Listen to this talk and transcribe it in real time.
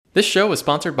This show is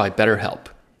sponsored by BetterHelp.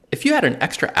 If you had an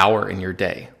extra hour in your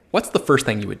day, what's the first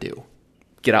thing you would do?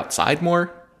 Get outside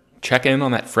more? Check in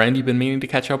on that friend you've been meaning to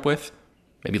catch up with?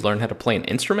 Maybe learn how to play an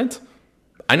instrument?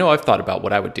 I know I've thought about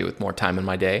what I would do with more time in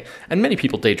my day, and many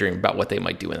people daydream about what they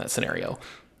might do in that scenario.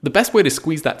 The best way to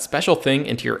squeeze that special thing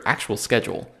into your actual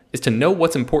schedule is to know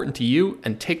what's important to you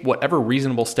and take whatever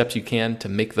reasonable steps you can to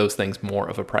make those things more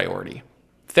of a priority.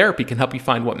 Therapy can help you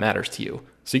find what matters to you,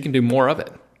 so you can do more of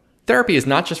it. Therapy is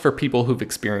not just for people who've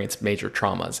experienced major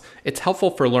traumas. It's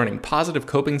helpful for learning positive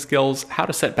coping skills, how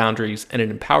to set boundaries, and it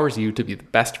empowers you to be the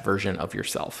best version of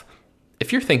yourself.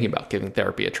 If you're thinking about giving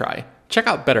therapy a try, check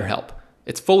out BetterHelp.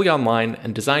 It's fully online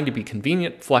and designed to be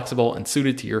convenient, flexible, and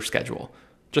suited to your schedule.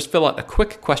 Just fill out a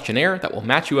quick questionnaire that will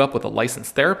match you up with a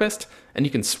licensed therapist, and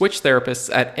you can switch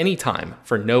therapists at any time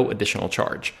for no additional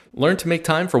charge. Learn to make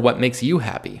time for what makes you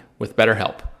happy with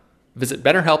BetterHelp. Visit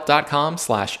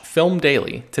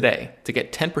betterhelp.com/filmdaily today to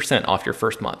get 10% off your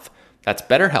first month. That's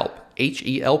BetterHelp,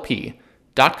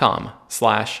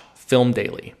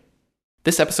 HELP.com/filmdaily.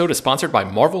 This episode is sponsored by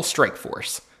Marvel Strike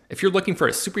Force. If you're looking for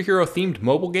a superhero-themed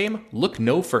mobile game, look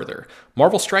no further.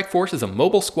 Marvel Strike Force is a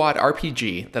mobile squad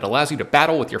RPG that allows you to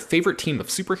battle with your favorite team of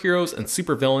superheroes and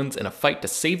supervillains in a fight to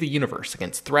save the universe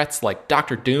against threats like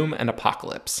Doctor Doom and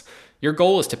Apocalypse. Your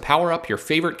goal is to power up your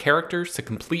favorite characters to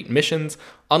complete missions,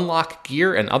 unlock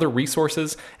gear and other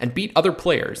resources, and beat other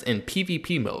players in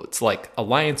PvP modes like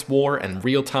Alliance War and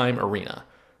Real-Time Arena.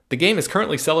 The game is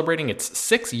currently celebrating its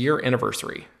 6-year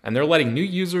anniversary, and they're letting new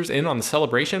users in on the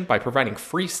celebration by providing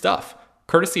free stuff,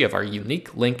 courtesy of our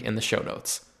unique link in the show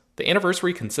notes. The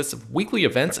anniversary consists of weekly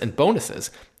events and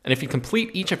bonuses, and if you complete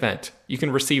each event, you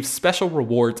can receive special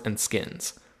rewards and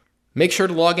skins. Make sure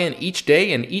to log in each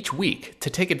day and each week to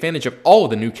take advantage of all of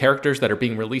the new characters that are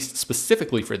being released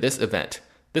specifically for this event.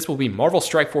 This will be Marvel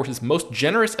Strike Force's most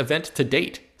generous event to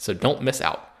date, so don't miss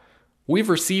out. We've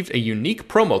received a unique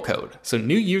promo code, so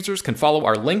new users can follow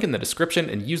our link in the description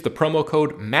and use the promo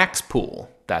code MAXPOOL.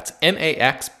 That's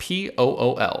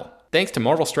MAXPOOL. Thanks to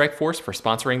Marvel Strike Force for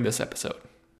sponsoring this episode.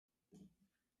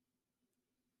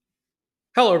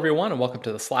 Hello everyone and welcome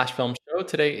to the Slash Film Show.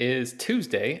 Today is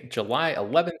Tuesday, July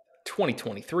 11th,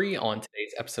 2023. On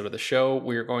today's episode of the show,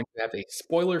 we are going to have a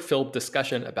spoiler-filled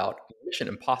discussion about Mission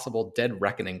Impossible Dead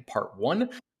Reckoning Part 1.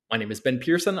 My name is Ben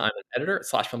Pearson. I'm an editor at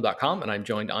slashfilm.com, and I'm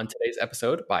joined on today's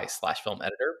episode by Slash Film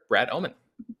editor Brad Oman.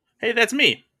 Hey, that's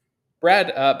me.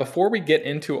 Brad, before we get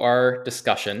into our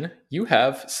discussion, you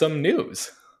have some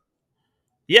news.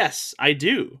 Yes, I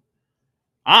do.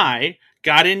 I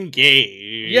got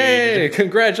engaged. Yay!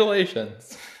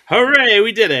 Congratulations. Hooray,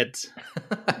 we did it.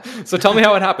 So tell me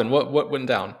how it happened. What went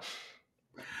down?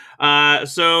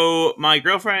 So my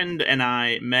girlfriend and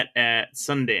I met at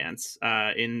Sundance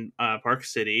in Park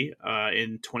City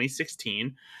in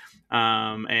 2016.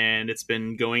 And it's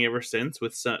been going ever since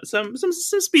with some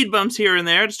speed bumps here and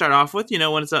there to start off with,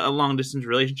 when it's a long distance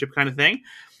relationship kind of thing.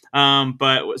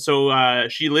 But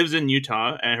she lives in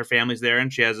Utah and her family's there,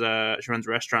 and she runs a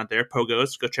restaurant there,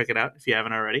 Pogo's. Go check it out if you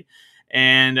haven't already.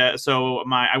 And so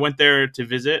I went there to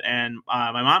visit, and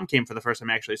my mom came for the first time,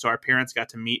 actually. So our parents got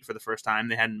to meet for the first time.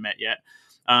 They hadn't met yet.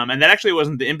 And that actually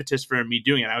wasn't the impetus for me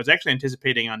doing it. I was actually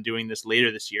anticipating on doing this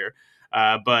later this year.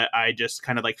 But I just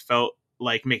kind of felt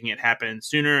like making it happen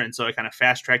sooner. And so I kind of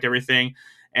fast tracked everything.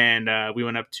 And we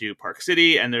went up to Park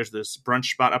City, and there's this brunch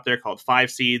spot up there called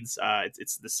Five Seeds.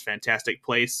 It's this fantastic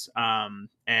place.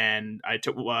 And I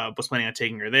was planning on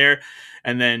taking her there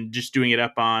and then just doing it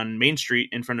up on Main Street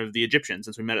in front of the Egyptian.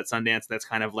 Since we met at Sundance, that's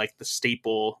kind of like the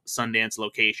staple Sundance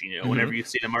location. Whenever you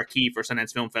see the marquee for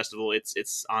Sundance Film Festival,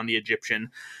 it's on the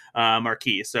Egyptian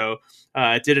marquee. So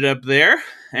I did it up there,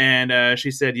 and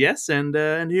she said yes, and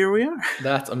here we are.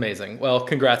 That's amazing. Well,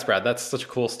 congrats, Brad. That's such a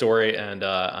cool story, and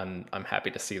I'm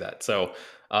happy to see that. So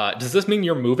does this mean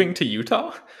you're moving to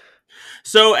Utah?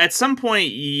 So at some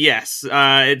point, yes.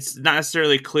 It's not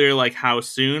necessarily clear how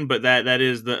soon, but that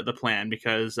is the plan,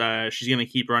 because she's going to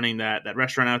keep running that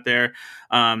restaurant out there.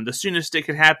 The soonest it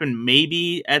could happen,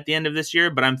 maybe at the end of this year,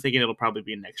 but I'm thinking it'll probably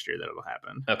be next year that it'll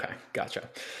happen. Okay, gotcha.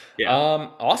 Yeah.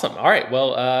 Awesome. All right.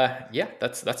 Well, yeah,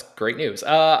 that's great news.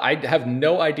 I have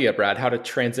no idea, Brad, how to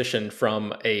transition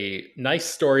from a nice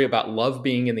story about love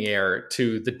being in the air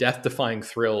to the death-defying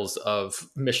thrills of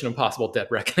Mission Impossible Dead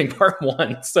Reckoning Part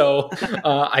 1. So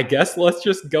I guess let's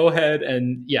just go ahead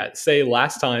and say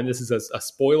last time. This is a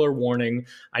spoiler warning.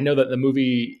 I know that the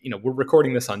movie, we're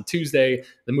recording this on Tuesday.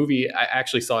 The movie, I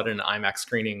actually saw it in an IMAX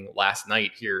screening last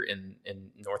night here in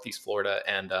Northeast Florida,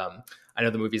 and I know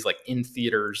the movie's in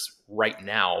theaters right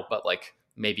now, but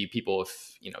maybe people,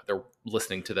 if they're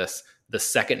listening to this the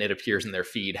second it appears in their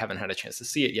feed, haven't had a chance to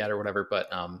see it yet or whatever. But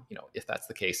if that's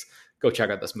the case, go check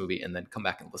out this movie and then come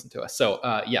back and listen to us. So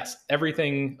yes,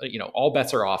 everything, all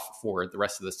bets are off for the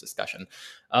rest of this discussion.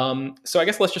 So I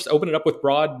guess let's just open it up with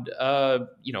broad,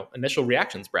 initial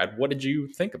reactions. Brad, what did you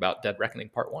think about Dead Reckoning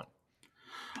Part 1?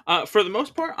 For the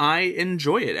most part, I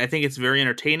enjoy it. I think it's very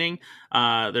entertaining.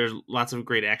 There's lots of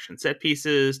great action set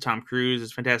pieces. Tom Cruise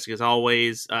is fantastic as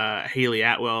always. Haley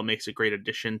Atwell makes a great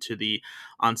addition to the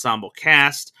ensemble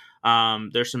cast.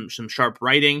 There's some sharp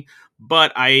writing,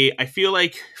 but I feel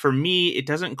like for me, it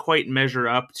doesn't quite measure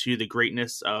up to the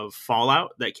greatness of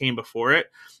Fallout that came before it.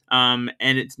 And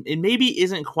it maybe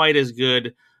isn't quite as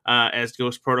good as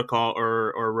Ghost Protocol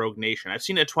or Rogue Nation. I've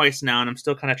seen it twice now, and I'm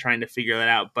still kind of trying to figure that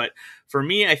out. But for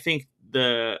me, I think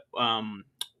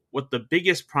what the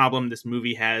biggest problem this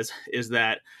movie has is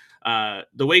that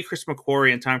the way Chris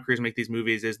McQuarrie and Tom Cruise make these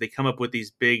movies is they come up with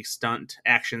these big stunt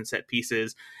action set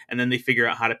pieces, and then they figure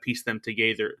out how to piece them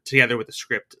together with the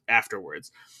script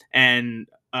afterwards. And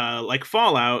like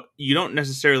Fallout, you don't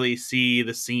necessarily see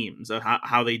the seams of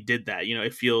how they did that.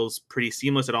 It feels pretty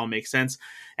seamless. It all makes sense.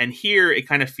 And here it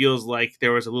kind of feels like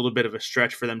there was a little bit of a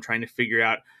stretch for them trying to figure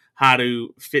out how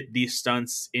to fit these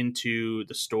stunts into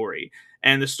the story.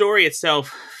 And the story itself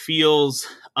feels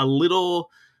a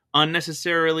little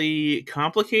unnecessarily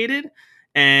complicated,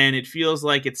 and it feels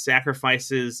like it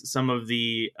sacrifices some of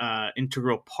the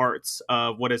integral parts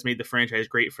of what has made the franchise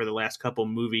great for the last couple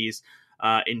movies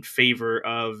in favor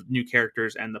of new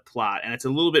characters and the plot. And it's a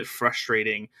little bit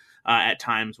frustrating at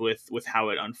times with how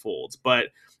it unfolds. But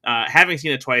having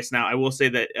seen it twice now, I will say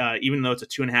that even though it's a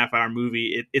 2.5-hour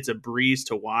movie, it's a breeze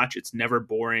to watch. It's never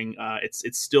boring.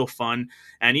 It's still fun.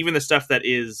 And even the stuff that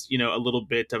is, a little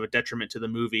bit of a detriment to the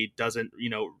movie doesn't,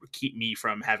 keep me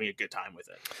from having a good time with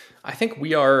it. I think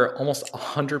we are almost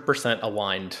 100%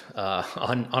 aligned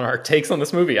on our takes on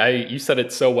this movie. You said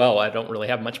it so well. I don't really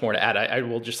have much more to add. I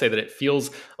will just say that it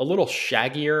feels a little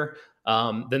shaggier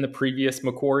than the previous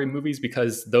McQuarrie movies,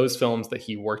 because those films that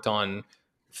he worked on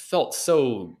felt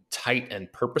so tight and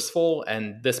purposeful,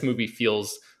 and this movie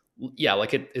feels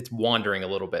like it's wandering a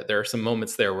little bit. There are some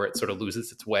moments there where it sort of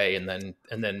loses its way and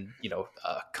then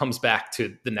comes back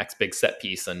to the next big set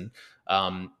piece. And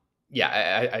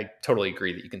I totally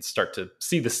agree that you can start to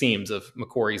see the seams of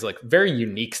McQuarrie's like very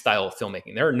unique style of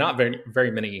filmmaking. There are not very,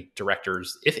 very many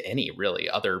directors, if any, really,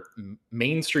 other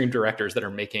mainstream directors that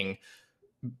are making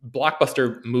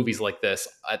blockbuster movies like this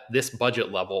at this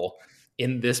budget level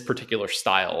in this particular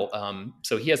style.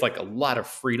 So he has like a lot of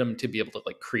freedom to be able to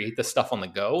like create this stuff on the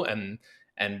go. And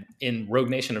in Rogue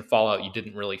Nation and Fallout, you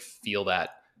didn't really feel that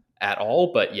at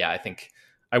all. But yeah,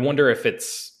 I wonder if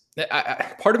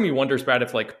part of me wonders, Brad,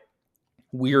 if like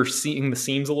we're seeing the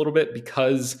seams a little bit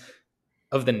because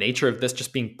of the nature of this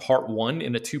just being part one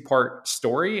in a 2-part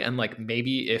story. And like,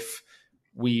 maybe if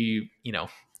we,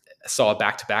 saw a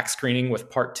back-to-back screening with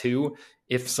part 2,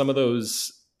 if some of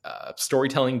those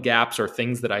storytelling gaps or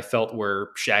things that I felt were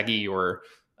shaggy or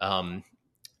a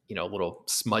little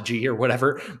smudgy or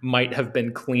whatever might have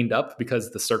been cleaned up because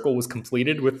the circle was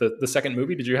completed with the second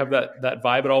movie. Did you have that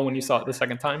vibe at all when you saw it the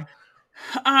second time?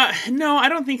 No, I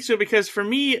don't think so, because for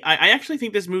me, I actually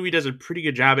think this movie does a pretty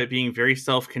good job at being very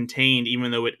self-contained,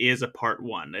 even though it is a part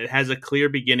one. It has a clear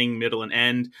beginning, middle, and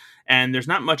end, and there's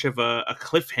not much of a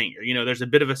cliffhanger. There's a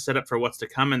bit of a setup for what's to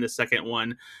come in the second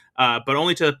one, but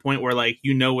only to the point where like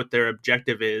what their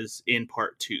objective is in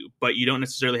part 2, but you don't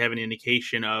necessarily have an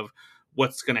indication of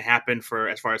what's going to happen for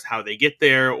as far as how they get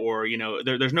there, or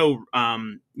there's no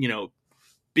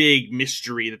big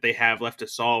mystery that they have left to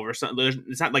solve or something.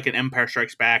 It's not like an Empire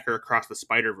Strikes Back or Across the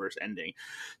Spider-Verse ending.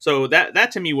 So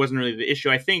that to me wasn't really the issue.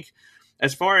 I think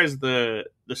as far as the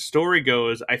story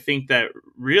goes, I think that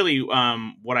really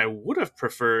what I would have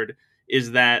preferred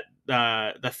is that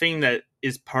the thing that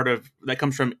is that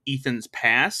comes from Ethan's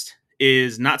past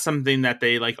is not something that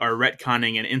they like are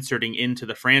retconning and inserting into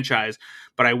the franchise,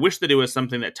 but I wish that it was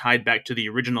something that tied back to the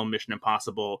original Mission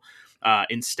Impossible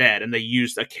instead, and they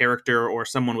used a character or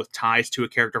someone with ties to a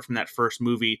character from that first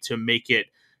movie to make it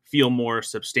feel more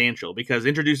substantial, because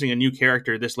introducing a new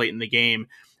character this late in the game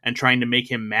and trying to make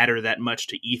him matter that much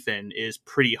to Ethan is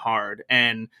pretty hard.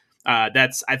 And I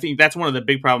think that's one of the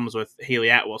big problems with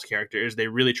Haley Atwell's character, is they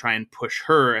really try and push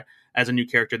her as a new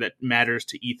character that matters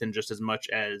to Ethan just as much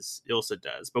as Ilsa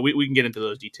does. But we can get into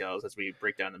those details as we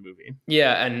break down the movie.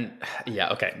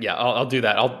 I'll do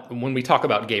that. When we talk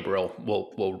about Gabriel,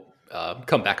 we'll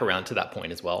come back around to that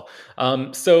point as well.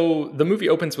 So the movie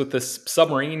opens with this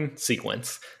submarine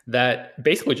sequence that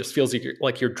basically just feels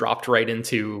like you're dropped right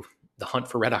into the hunt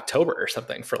for Red October or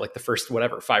something for like the first,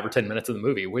 whatever, 5 or 10 minutes of the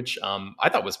movie, which I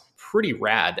thought was pretty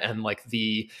rad. And like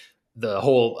the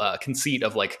whole conceit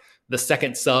of like the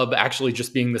second sub actually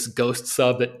just being this ghost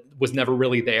sub that was never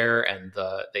really there, and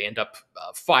they end up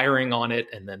firing on it,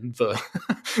 and then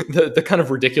the kind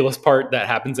of ridiculous part that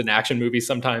happens in action movies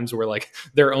sometimes, where like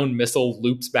their own missile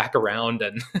loops back around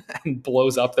and and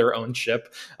blows up their own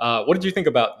ship. What did you think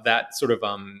about that sort of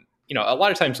a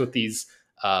lot of times with these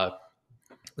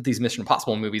Mission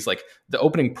Impossible movies, like the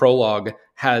opening prologue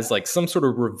has like some sort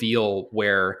of reveal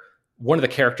where one of the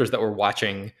characters that we're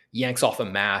watching yanks off a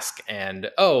mask and,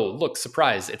 oh, look,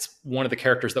 surprise, it's one of the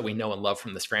characters that we know and love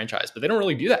from this franchise. But they don't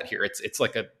really do that here. It's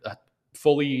like a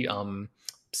fully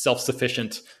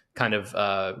self-sufficient kind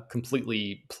of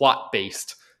completely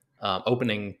plot-based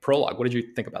opening prologue. What did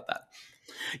you think about that?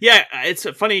 Yeah, it's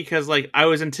funny because like I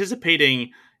was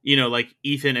anticipating, like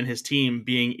Ethan and his team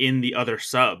being in the other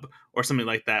sub or something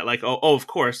like that. Like, oh, of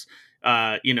course,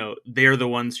 they're the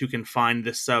ones who can find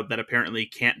this sub that apparently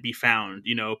can't be found,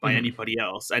 by anybody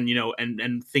else. And,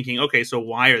 and thinking, okay, so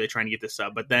why are they trying to get this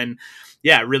sub? But then,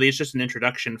 yeah, really, it's just an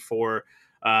introduction for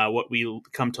what we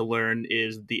come to learn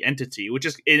is the entity, which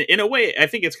is in a way, I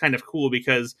think it's kind of cool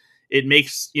because it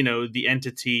makes, the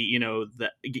entity,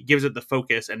 gives it the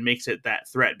focus and makes it that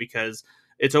threat, because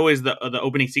it's always the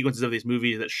opening sequences of these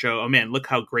movies that show, oh man, look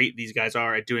how great these guys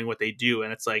are at doing what they do.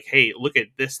 And it's like, hey, look at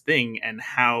this thing and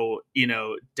how,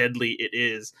 deadly it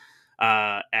is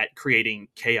at creating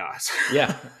chaos.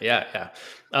 Yeah.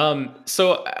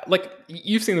 So like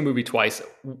you've seen the movie twice.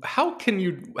 How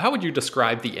would you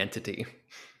describe the entity?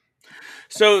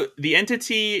 So the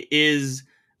entity is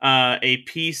a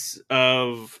piece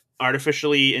of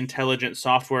artificially intelligent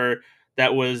software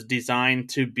that was designed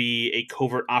to be a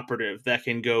covert operative that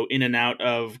can go in and out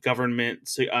of government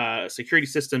security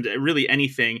systems, really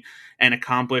anything, and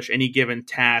accomplish any given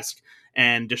task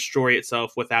and destroy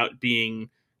itself without being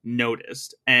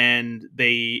noticed. And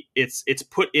it's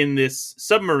put in this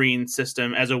submarine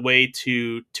system as a way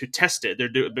to test it.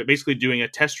 They're basically doing a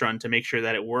test run to make sure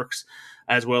that it works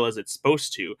as well as it's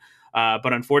supposed to.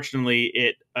 But unfortunately,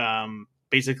 it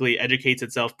basically educates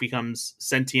itself, becomes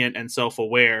sentient and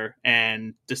self-aware,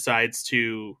 and decides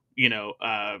to,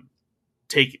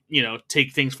 take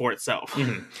things for itself.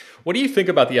 Mm-hmm. What do you think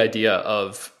about the idea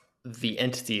of the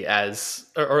entity as,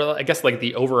 or I guess like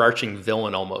the overarching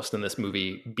villain almost in this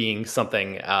movie being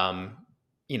something, that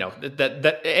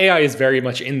AI is very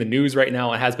much in the news right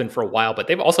now and has been for a while, but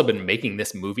they've also been making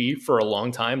this movie for a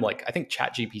long time. Like I think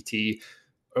ChatGPT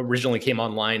originally came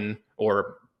online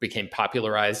or became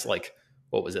popularized, like,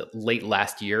 what was it, late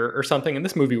last year or something? And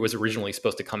this movie was originally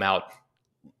supposed to come out,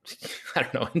 I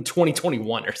don't know, in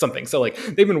 2021 or something. So like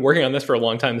they've been working on this for a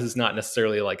long time. This is not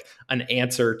necessarily like an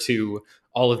answer to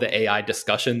all of the AI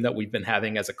discussion that we've been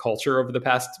having as a culture over the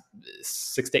past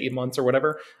 6 to 8 months or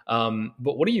whatever.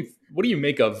 But what do you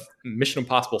make of Mission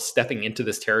Impossible stepping into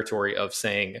this territory of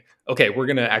saying, okay, we're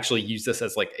going to actually use this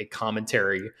as like a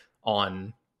commentary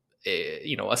on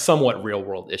a somewhat real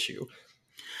world issue?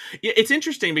 Yeah, it's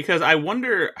interesting because I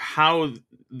wonder how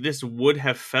this would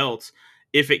have felt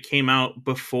if it came out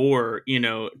before,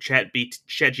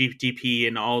 ChatGPT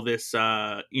and all this,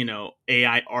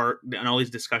 AI art and all these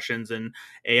discussions and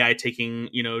AI taking,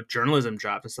 journalism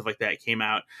jobs and stuff like that came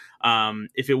out.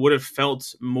 If it would have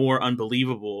felt more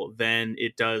unbelievable than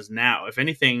it does now. If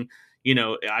anything,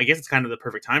 I guess it's kind of the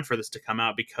perfect time for this to come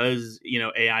out because,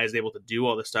 AI is able to do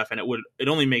all this stuff. And it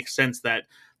only makes sense that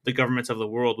the governments of the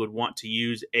world would want to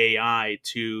use AI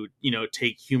to,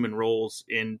 take human roles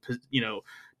in,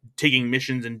 taking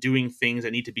missions and doing things that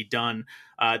need to be done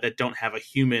that don't have a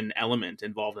human element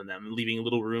involved in them, leaving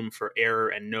little room for error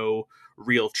and no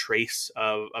real trace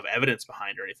of evidence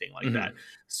behind or anything like that.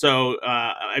 So,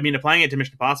 applying it to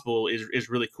Mission Impossible is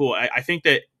really cool. I think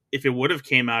that if it would have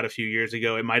came out a few years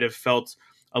ago, it might have felt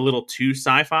a little too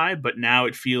sci-fi, but now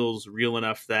it feels real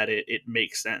enough that it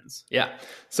makes sense. Yeah.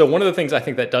 So one of the things I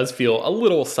think that does feel a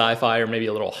little sci-fi or maybe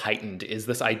a little heightened is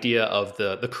this idea of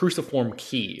the cruciform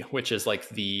key, which is like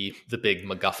the big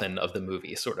MacGuffin of the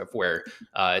movie, sort of where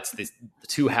it's the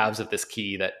two halves of this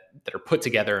key that are put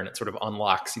together, and it sort of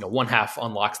unlocks, one half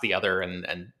unlocks the other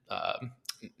and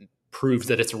proves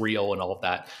that it's real and all of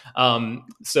that.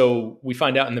 So we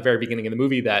find out in the very beginning of the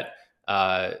movie that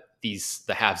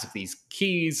the halves of these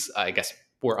keys, I guess,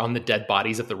 were on the dead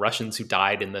bodies of the Russians who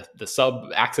died in the sub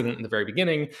accident in the very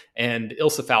beginning. And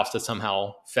Ilsa Faust has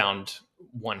somehow found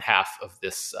one half of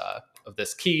this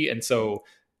key. And so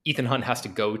Ethan Hunt has to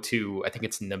go to, I think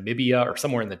it's Namibia or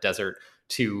somewhere in the desert,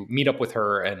 to meet up with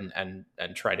her and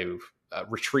try to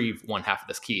retrieve one half of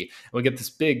this key. And we get this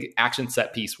big action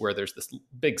set piece where there's this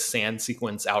big sand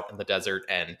sequence out in the desert.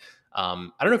 And I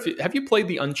don't know if have you played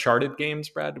the Uncharted games,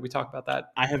 Brad? Did we talk about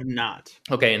that? I have not.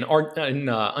 Okay, in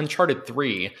Uncharted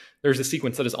 3, there's a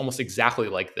sequence that is almost exactly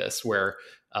like this, where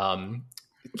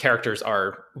characters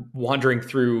are wandering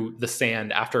through the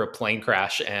sand after a plane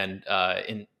crash and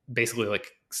in basically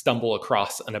like stumble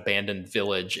across an abandoned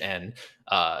village, and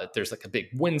there's like a big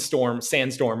windstorm,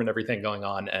 sandstorm, and everything going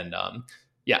on. And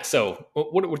so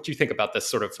what do you think about this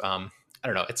sort of? I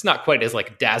don't know. It's not quite as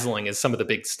like dazzling as some of the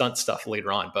big stunt stuff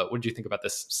later on, but what did you think about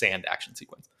this sand action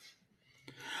sequence?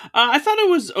 I thought it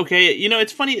was okay. You know,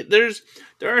 it's funny. There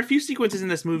are a few sequences in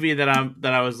this movie that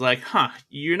I was like,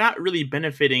 you're not really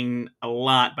benefiting a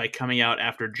lot by coming out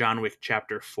after John Wick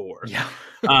Chapter 4. Yeah,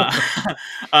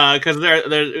 because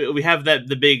we have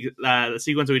the big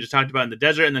sequence that we just talked about in the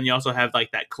desert, and then you also have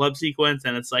like that club sequence,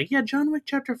 and it's like, yeah, John Wick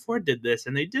Chapter 4 did this,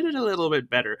 and they did it a little bit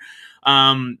better.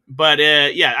 I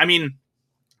mean,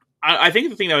 I think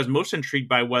the thing that I was most intrigued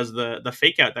by was the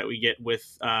fake out that we get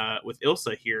with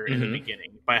Ilsa here in the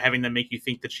beginning, by having them make you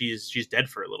think that she's dead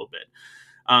for a little bit.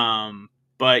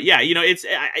 But yeah, you know,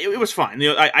 it was fine.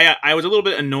 You know, I was a little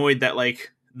bit annoyed that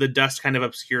like the dust kind of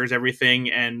obscures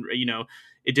everything, and you know,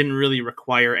 it didn't really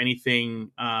require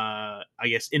anything, I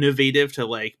guess, innovative to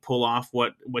like pull off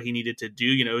what he needed to do.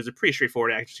 You know, it was a pretty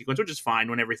straightforward action sequence, which is fine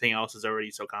when everything else is already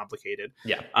so complicated.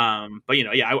 Yeah. But you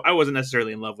know, yeah, I wasn't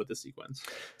necessarily in love with the sequence.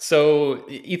 So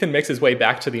Ethan makes his way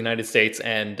back to the United States,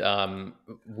 and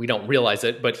we don't realize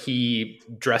it, but he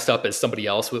dressed up as somebody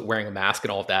else with wearing a mask and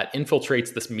all of that,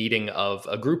 infiltrates this meeting of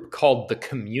a group called the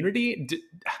Community.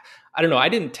 I don't know. I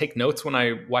didn't take notes when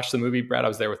I watched the movie, Brad. I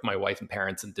was there with my wife and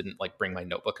parents and didn't like bring my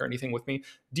notebook or anything with me.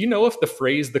 Do you know if the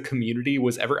phrase "the Community"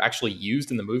 was ever actually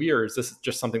used in the movie, or is this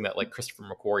just something that like Christopher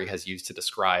McQuarrie has used to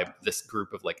describe this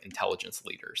group of like intelligence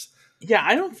leaders? Yeah,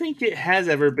 I don't think it has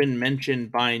ever been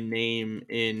mentioned by name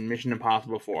in Mission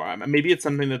Impossible before. Maybe it's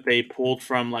something that they pulled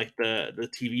from like the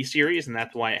TV series, and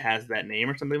that's why it has that name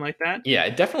or something like that. Yeah,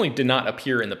 it definitely did not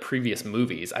appear in the previous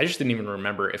movies. I just didn't even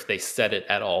remember if they said it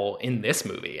at all in this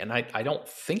movie, and I don't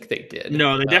think they did.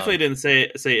 No, they definitely didn't say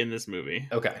it in this movie.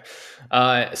 Okay,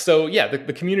 so yeah,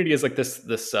 the Community is like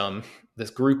this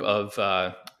group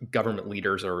of government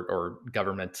leaders or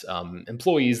government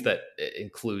employees that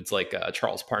includes like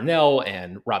Charles Parnell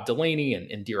and Rob Delaney and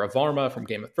Indira Varma from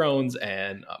Game of Thrones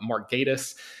and Mark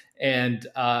Gatiss and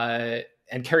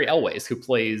Carrie Elways, who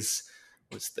plays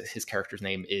his character's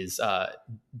name is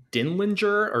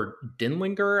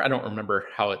Dinlinger. I don't remember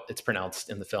how it's pronounced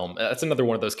in the film. That's another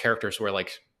one of those characters where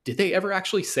like, did they ever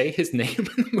actually say his name in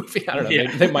the movie? I don't know.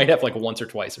 Yeah. They might have like once or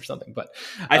twice or something, but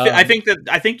I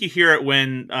think you hear it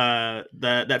when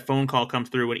that phone call comes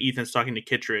through when Ethan's talking to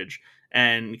Kittredge,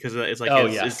 and because it's like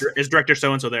is director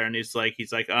so and so there, and he's like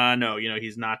no, you know,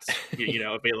 he's not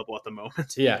available at the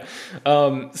moment. Yeah.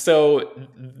 So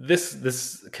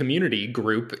this Community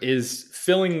group is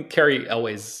filling Carrie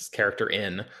Elways' character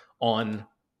in on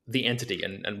the entity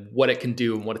and what it can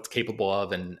do and what it's capable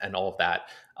of and all of that.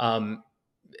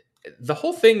 The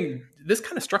whole thing, this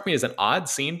kind of struck me as an odd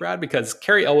scene, Brad, because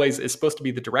Carrie Elways is supposed to be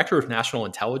the director of national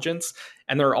intelligence,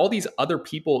 and there are all these other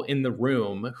people in the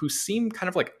room who seem kind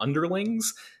of like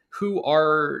underlings who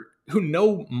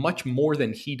know much more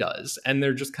than he does, and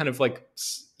they're just kind of like,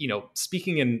 you know,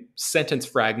 speaking in sentence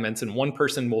fragments, and one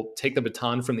person will take the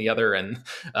baton from the other, and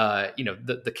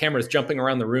the camera's jumping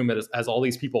around the room as all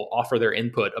these people offer their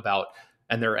input about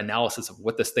and their analysis of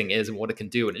what this thing is and what it can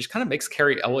do. And it just kind of makes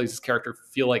Carrie Elways' character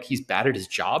feel like he's bad at his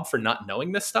job for not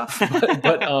knowing this stuff.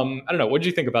 But I don't know. What did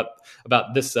you think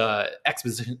about this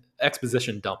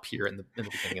exposition dump here in the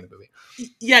beginning of the movie?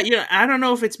 Yeah, you know, I don't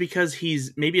know if it's because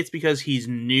he's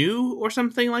new or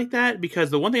something like that. Because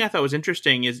the one thing I thought was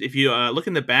interesting is if you look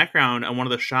in the background on one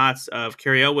of the shots of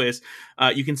Carrie Elways,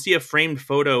 you can see a framed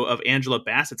photo of Angela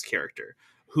Bassett's character,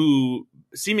 who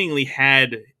seemingly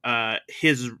had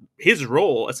his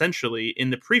role essentially in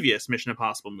the previous Mission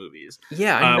Impossible movies.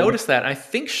 Yeah, I noticed that. I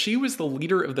think she was the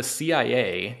leader of the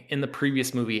CIA in the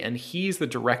previous movie, and he's the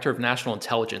director of national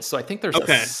intelligence. So I think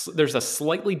there's a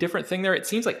slightly different thing there. It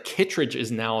seems like Kittredge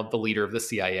is now the leader of the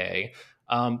CIA.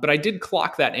 But I did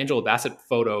clock that Angela Bassett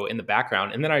photo in the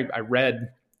background, and then I read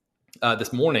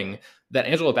this morning that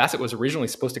Angela Bassett was originally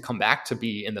supposed to come back to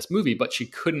be in this movie, but she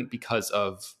couldn't because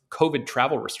of COVID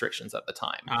travel restrictions at the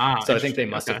time. So I think they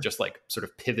must have just like sort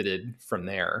of pivoted from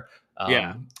there.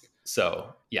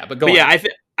 So yeah, but go on. Yeah,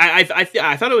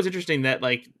 I thought it was interesting that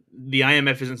like the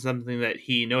IMF isn't something that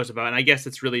he knows about. And I guess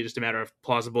it's really just a matter of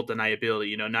plausible deniability.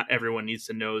 You know, not everyone needs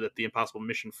to know that the Impossible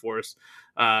Mission Force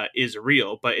is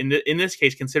real. But in this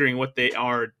case, considering what they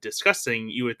are discussing,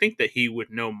 you would think that he would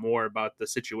know more about the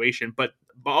situation. But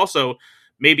also,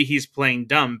 maybe he's playing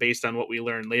dumb based on what we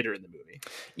learn later in the movie.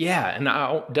 Yeah, and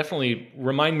I'll definitely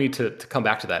remind me to come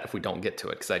back to that if we don't get to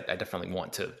it, because I definitely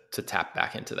want to tap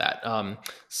back into that.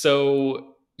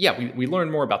 So yeah, we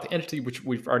learn more about the entity, which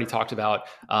we've already talked about.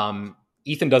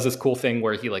 Ethan does this cool thing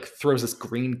where he like throws this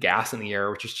green gas in the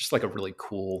air, which is just like a really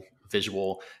cool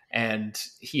visual. And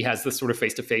he has this sort of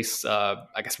face-to-face,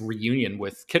 I guess, reunion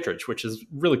with Kittredge, which is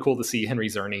really cool to see Henry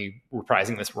Czerny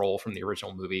reprising this role from the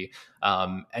original movie.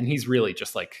 And he's really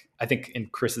just like, I think in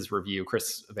Chris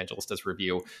Evangelista's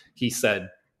review, he said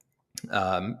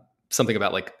something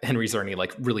about like Henry Czerny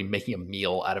like really making a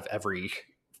meal out of every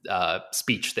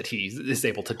speech that he is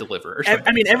able to deliver.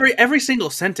 I mean, every single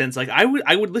sentence. Like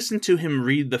I would listen to him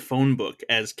read the phone book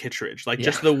as Kittredge. Like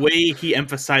just the way he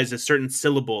emphasizes certain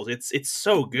syllables. It's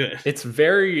so good. It's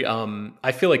very.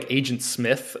 I feel like Agent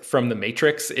Smith from The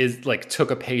Matrix is like took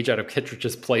a page out of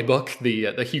Kittredge's playbook.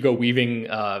 The Hugo Weaving.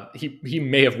 He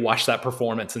may have watched that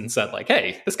performance and said like,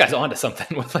 "Hey, this guy's onto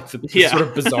something," with like the sort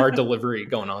of bizarre delivery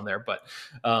going on there. But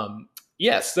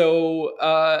yeah. So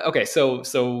okay.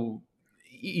 So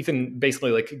Ethan basically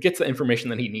like gets the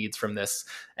information that he needs from this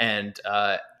and,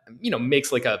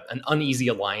 makes like an uneasy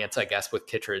alliance, I guess, with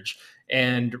Kittredge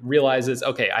and realizes,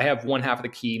 okay, I have one half of the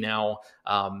key now.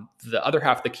 The other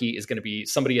half of the key is going to be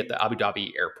somebody at the Abu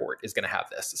Dhabi airport is going to have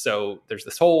this. So there's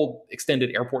this whole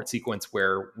extended airport sequence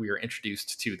where we are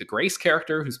introduced to the Grace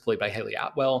character, who's played by Haley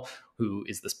Atwell, who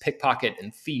is this pickpocket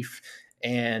and thief.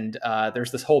 And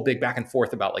there's this whole big back and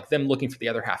forth about like them looking for the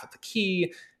other half of the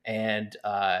key and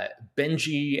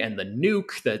Benji and the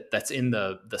nuke that's in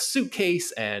the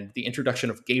suitcase and the introduction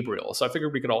of Gabriel. So I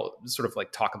figured we could all sort of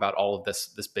like talk about all of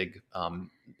this big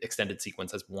extended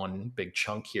sequence as one big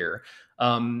chunk here.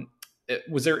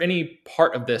 Was there any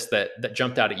part of this that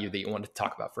jumped out at you that you wanted to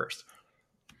talk about first?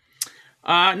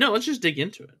 No, let's just dig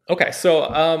into it. Okay,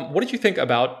 so what did you think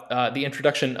about the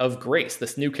introduction of Grace,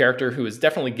 this new character who is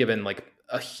definitely given like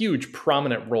a huge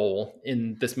prominent role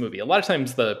in this movie? A lot of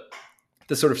times the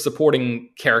sort of supporting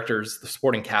characters, the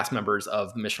supporting cast members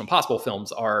of the Mission Impossible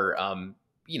films are,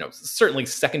 certainly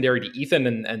secondary to Ethan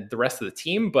and the rest of the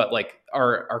team, but like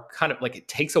are kind of like, it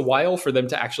takes a while for them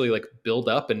to actually like build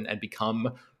up and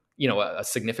become, a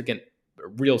significant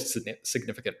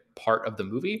part of the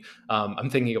movie. I'm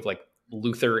thinking of like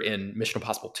Luther in Mission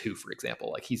Impossible 2, for example.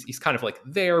 Like he's kind of like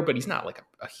there, but he's not like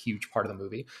a huge part of the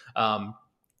movie.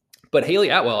 But Haley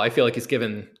Atwell, I feel like is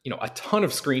given, a ton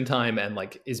of screen time and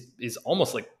like is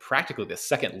almost like practically the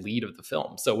second lead of the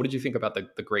film. So what did you think about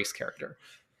the Grace character?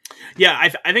 Yeah,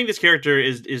 I think this character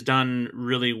is done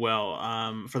really well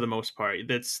for the most part.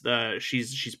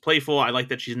 She's playful. I like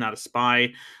that she's not a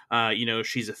spy.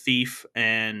 She's a thief,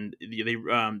 and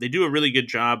they do a really good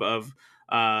job of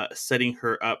setting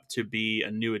her up to be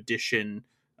a new addition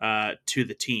to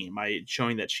the team by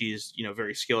showing that she's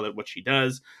very skilled at what she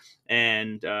does.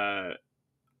 And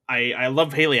I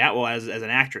love Haley Atwell as an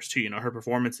actress too. Her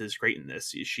performance is great in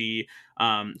this. She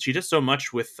does so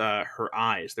much with her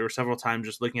eyes. There were several times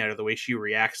just looking at her, the way she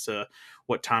reacts to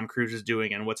what Tom Cruise is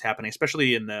doing and what's happening,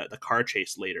 especially in the car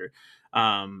chase later.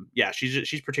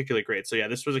 She's particularly great. So yeah,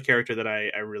 this was a character that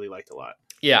I really liked a lot.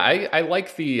 Yeah, I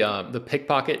like the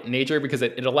pickpocket nature because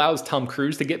it allows Tom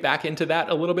Cruise to get back into that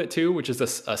a little bit too, which is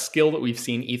a skill that we've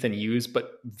seen Ethan use,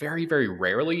 but very, very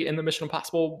rarely in the Mission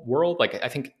Impossible world. Like I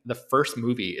think the first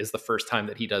movie is the first time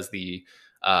that he does the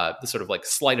sort of like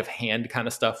sleight of hand kind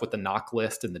of stuff with the knock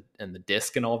list and the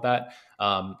disc and all of that.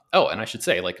 And I should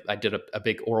say, like I did a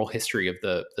big oral history of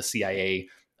the CIA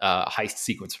heist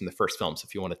sequence from the first film. So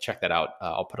if you want to check that out,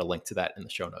 I'll put a link to that in the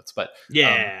show notes. But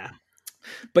yeah,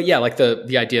 like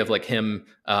the idea of like him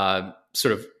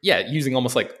using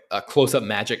almost like a close-up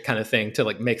magic kind of thing to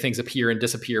like make things appear and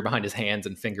disappear behind his hands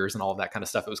and fingers and all of that kind of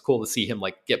stuff. It was cool to see him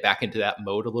like get back into that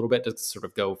mode a little bit to sort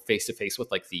of go face to face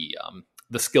with like the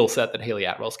skill set that Haley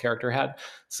Atwell's character had.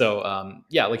 So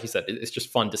like you said, it's just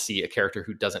fun to see a character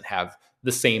who doesn't have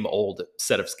the same old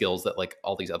set of skills that like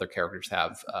all these other characters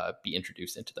have be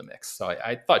introduced into the mix. So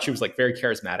I thought she was like very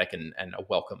charismatic and a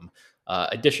welcome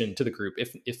addition to the group.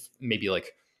 If maybe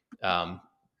like,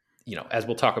 as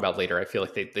we'll talk about later, I feel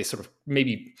like they sort of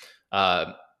maybe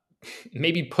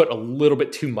put a little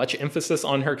bit too much emphasis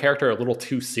on her character a little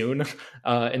too soon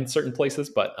in certain places,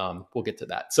 but we'll get to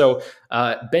that. So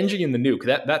Benji and the nuke,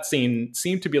 that scene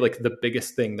seemed to be like the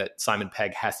biggest thing that Simon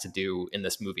Pegg has to do in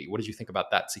this movie. What did you think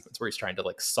about that sequence where he's trying to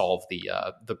like solve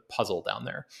the puzzle down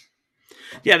there?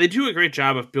 Yeah, they do a great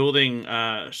job of building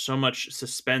so much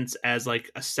suspense as like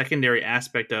a secondary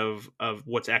aspect of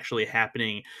what's actually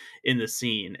happening in the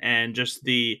scene, and just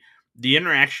the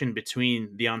interaction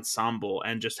between the ensemble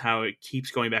and just how it keeps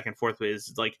going back and forth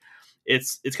is like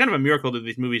it's kind of a miracle that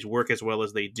these movies work as well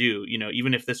as they do. You know,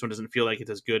 even if this one doesn't feel like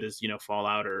it's as good as, you know,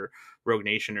 Fallout or Rogue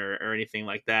Nation or anything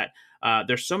like that,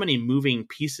 there's so many moving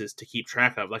pieces to keep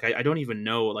track of. Like I don't even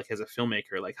know, like as a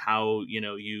filmmaker, like how, you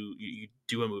know, you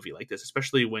do a movie like this,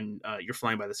 especially when you're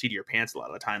flying by the seat of your pants a lot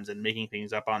of the times and making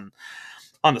things up on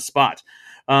the spot.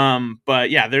 But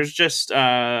yeah, there's just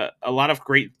a lot of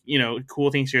great, you know,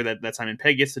 cool things here that Simon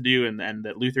Pegg gets to do, and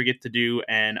that Luther gets to do.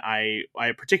 And I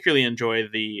particularly enjoy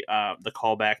the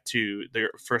callback to the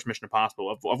first Mission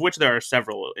Impossible, of which there are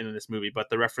several in this movie, but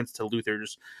the reference to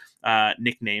Luther's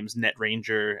nicknames, Net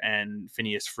Ranger and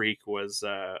Phineas Freak, was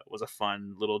a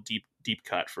fun little deep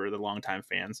cut for the longtime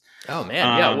fans. Oh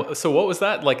man, yeah. So what was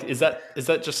that like? Is that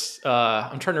just?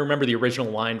 I'm trying to remember the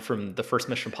original line from the first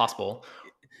Mission Impossible.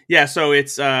 Yeah, so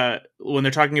it's when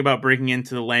they're talking about breaking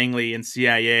into the Langley and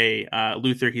CIA,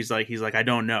 Luther, he's like, I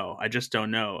don't know, I just don't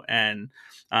know, and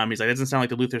he's like, that doesn't sound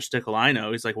like the Luther Stickle I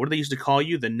know. He's like, what do they used to call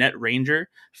you, the Net Ranger,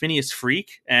 Phineas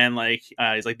Freak, and like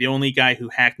he's like the only guy who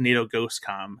hacked NATO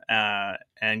GhostCom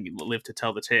and lived to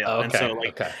tell the tale. Okay, and so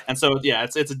like, okay. and so yeah,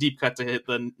 it's a deep cut to hit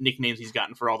the nicknames he's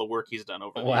gotten for all the work he's done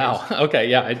over the years. Okay,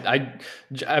 yeah.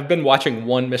 I've been watching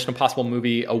one Mission Impossible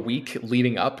movie a week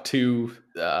leading up to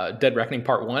Dead Reckoning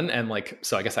Part 1, and like,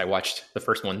 so I guess I watched the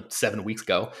first one 7 weeks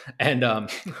ago, and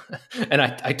and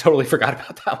I totally forgot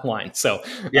about that line. So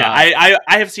yeah,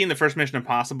 I have seen the first Mission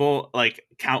Impossible like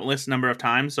countless number of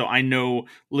times, so I know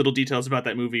little details about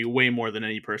that movie way more than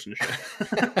any person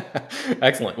should.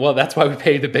 Excellent. Well, that's why we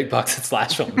pay the big bucks at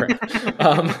Slash Film, right?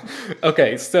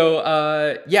 Okay,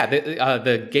 so yeah,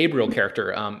 the Gabriel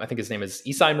character, I think his name is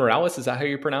Isai Morales. Is that how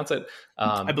you pronounce it?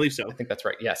 I believe so. I think that's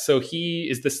right. Yeah. So he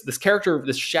is this character,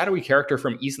 this shadowy character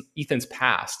from Ethan's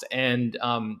past, and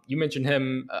you mentioned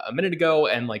him a minute ago,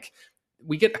 and like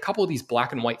we get a couple of these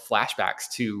black and white flashbacks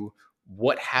to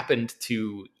what happened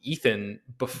to Ethan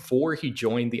before he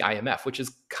joined the IMF, which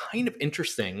is kind of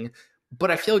interesting.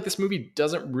 But I feel like this movie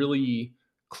doesn't really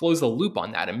close the loop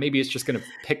on that, and maybe it's just going to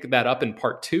pick that up in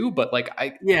part 2. But like,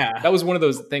 that was one of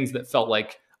those things that felt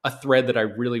like a thread that I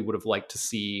really would have liked to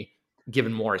see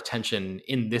given more attention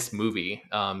in this movie,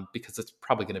 because it's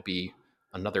probably going to be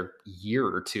another year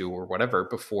or two or whatever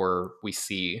before we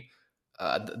see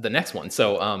the next one.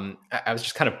 So I was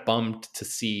just kind of bummed to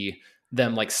see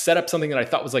them like set up something that I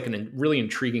thought was like a really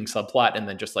intriguing subplot and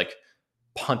then just like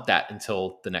punt that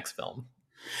until the next film.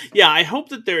 Yeah, I hope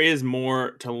that there is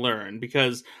more to learn,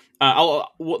 because the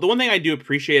one thing I do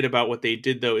appreciate about what they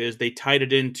did, though, is they tied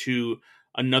it into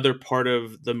another part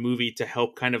of the movie to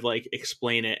help kind of like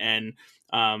explain it. And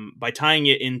by tying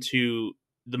it into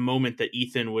the moment that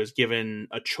Ethan was given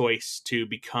a choice to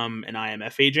become an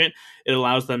IMF agent, it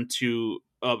allows them to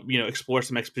explore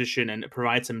some exposition and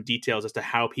provide some details as to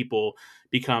how people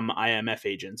become IMF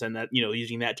agents, and that, you know,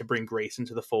 using that to bring Grace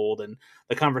into the fold, and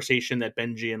the conversation that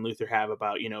Benji and Luther have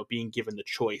about, you know, being given the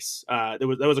choice. That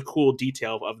was a cool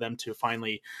detail of them to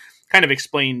finally kind of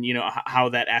explain, you know, how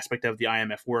that aspect of the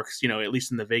IMF works, you know, at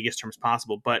least in the vaguest terms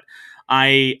possible. But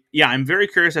I'm very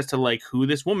curious as to like who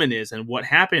this woman is and what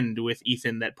happened with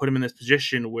Ethan that put him in this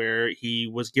position where he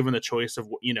was given the choice of,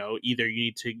 you know, either you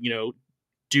need to, you know,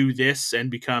 do this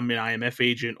and become an IMF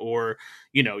agent, or,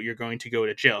 you know, you're going to go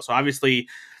to jail. So obviously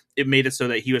it made it so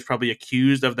that he was probably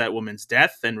accused of that woman's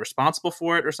death and responsible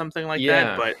for it or something like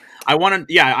that. But I want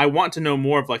to know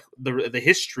more of like the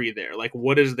history there. Like,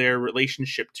 what is their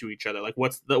relationship to each other? Like,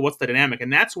 what's the dynamic?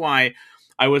 And that's why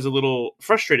I was a little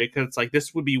frustrated, because it's like,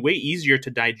 this would be way easier to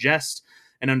digest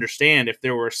and understand if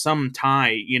there were some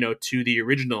tie, you know, to the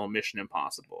original Mission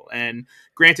Impossible. And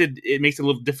granted, it makes it a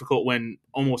little difficult when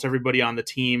almost everybody on the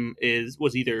team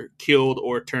was either killed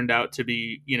or turned out to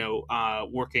be, you know,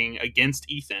 working against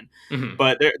Ethan. Mm-hmm.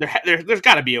 But there's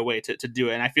got to be a way to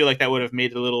do it, and I feel like that would have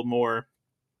made it a little more,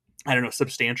 I don't know,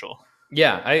 substantial.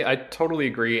 Yeah, I totally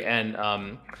agree. And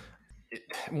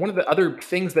one of the other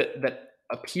things that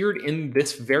appeared in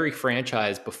this very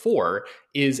franchise before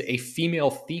is a female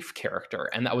thief character,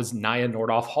 and that was Nia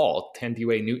Nordhoff Hall,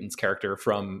 Thandie Newton's character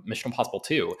from Mission Impossible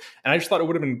 2. And I just thought it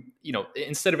would have been, you know,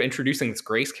 instead of introducing this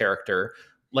Grace character,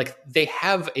 like, they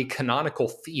have a canonical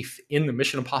thief in the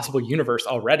Mission Impossible universe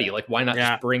already. Like, why not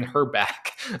just bring her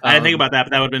back? I didn't think about that,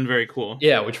 but that would have been very cool.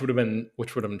 Yeah, which would have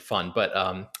been fun. But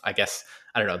I guess,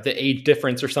 I don't know, the age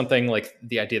difference or something, like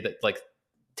the idea that like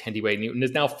Thandie Newton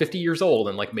is now 50 years old,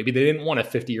 and like maybe they didn't want a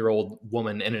 50-year-old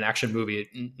woman in an action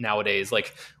movie nowadays,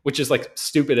 like, which is like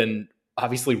stupid and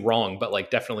obviously wrong, but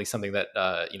like definitely something that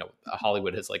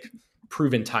Hollywood has like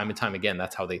proven time and time again.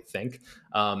 That's how they think.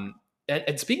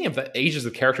 And speaking of the ages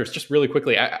of characters, just really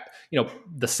quickly,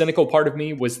 the cynical part of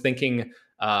me was thinking,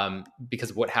 because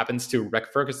of what happens to Rebecca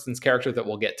Ferguson's character that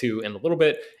we'll get to in a little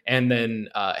bit, and then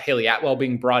Haley Atwell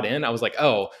being brought in, I was like,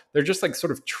 oh, they're just like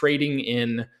sort of trading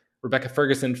in Rebecca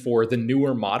Ferguson for the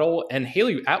newer model, and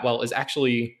Haley Atwell is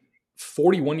actually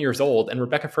 41 years old, and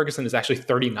Rebecca Ferguson is actually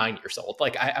 39 years old.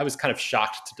 Like I was kind of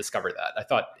shocked to discover that. I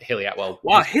thought Haley Atwell.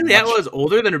 Wow, Haley Atwell is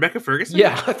older than Rebecca Ferguson?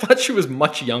 Yeah, I thought she was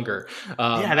much younger.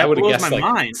 Yeah, that I would have blows guessed my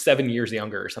like mind. 7 years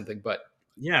younger or something, but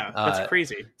yeah, that's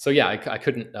crazy. So yeah, I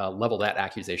couldn't level that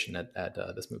accusation at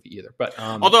this movie either. But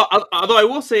although I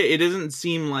will say it doesn't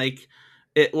seem like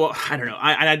it. Well, I don't know.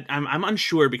 I'm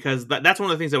unsure, because that's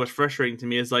one of the things that was frustrating to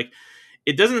me, is like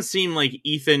it doesn't seem like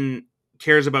Ethan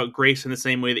cares about Grace in the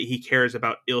same way that he cares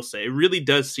about Ilsa. It really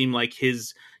does seem like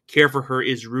his care for her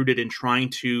is rooted in trying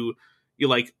to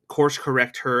like course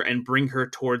correct her and bring her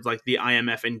towards like the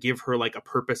IMF and give her like a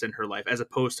purpose in her life, as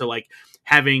opposed to like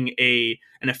having an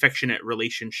affectionate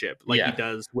relationship like he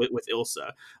does with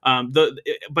Ilsa.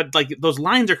 But like those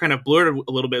lines are kind of blurred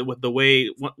a little bit with the way,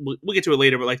 we'll get to it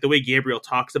later, but like the way Gabriel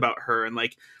talks about her, and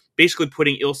like basically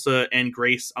putting Ilsa and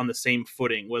Grace on the same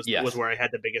footing was where I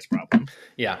had the biggest problem.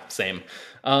 Yeah, same.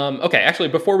 Okay, actually,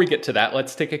 before we get to that,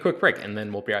 let's take a quick break, and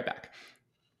then we'll be right back.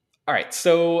 All right,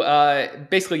 so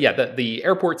basically, the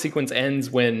airport sequence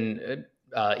ends when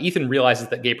Ethan realizes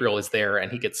that Gabriel is there,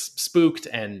 and he gets spooked,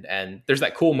 and there's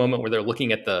that cool moment where they're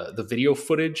looking at the video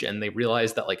footage, and they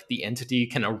realize that like the entity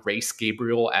can erase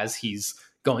Gabriel as he's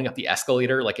going up the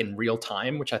escalator, like in real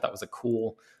time, which I thought was a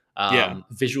cool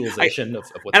visualization of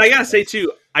what. And I gotta say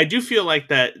too, I do feel like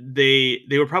that they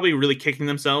were probably really kicking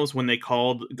themselves when they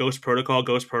called Ghost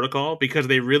Protocol, because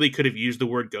they really could have used the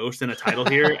word ghost in a title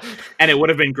here, and it would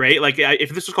have been great. Like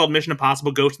if this was called Mission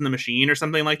Impossible: Ghost in the Machine or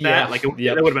something like that, like it would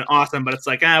have been awesome. But it's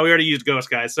like, we already used Ghost,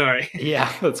 guys. Sorry. Yeah,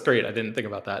 that's great. I didn't think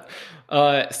about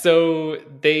that. So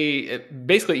they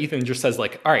basically, Ethan just says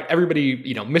like, all right,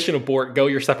 everybody, mission abort, go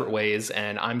your separate ways,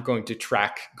 and I'm going to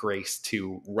track Grace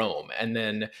to Rome. And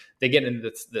then they get into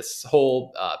this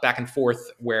whole back and forth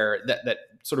where that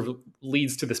sort of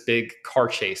leads to this big car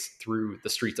chase through the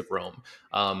streets of Rome.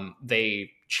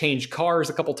 They change cars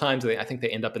a couple times. I think they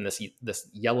end up in this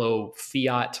yellow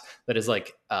Fiat that is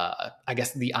like, I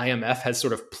guess the IMF has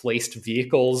sort of placed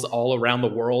vehicles all around the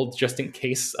world just in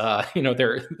case,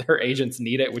 their agents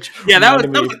need it. Which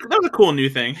that was a cool new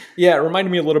thing. Yeah, it reminded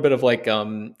me a little bit of like,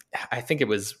 I think it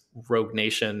was Rogue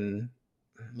Nation.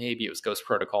 Maybe it was Ghost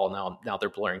Protocol. Now they're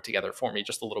blurring together for me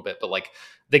just a little bit, but like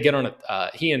they get on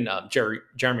he and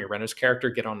Jeremy Renner's character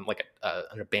get on like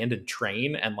an abandoned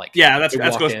train, and like that's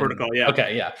Ghost Protocol. Yeah.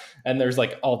 Okay. Yeah. And there's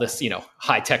like all this,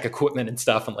 high tech equipment and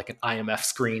stuff, and like an IMF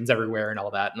screens everywhere and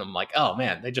all that. And I'm like, oh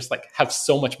man, they just like have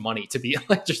so much money to be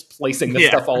like just placing this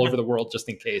stuff all over the world just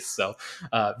in case. So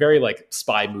very like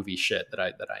spy movie shit that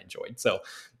I enjoyed. So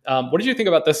what did you think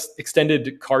about this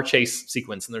extended car chase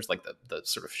sequence? And there's like the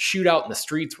sort of shootout in the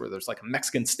streets where there's like a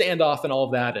Mexican standoff and all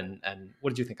of that. And what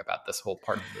did you think about this whole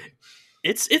part of the movie?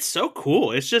 It's so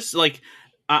cool. It's just like,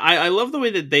 I love the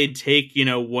way that they take,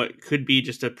 what could be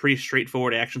just a pretty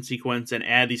straightforward action sequence and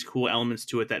add these cool elements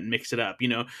to it that mix it up.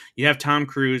 You have Tom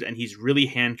Cruise, and he's really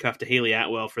handcuffed to Haley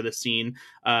Atwell for this scene.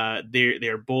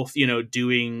 They're both,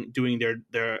 doing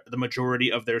the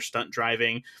majority of their stunt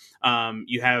driving.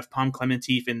 You have Pom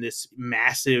Klementieff in this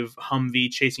massive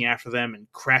Humvee chasing after them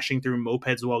and crashing through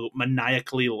mopeds while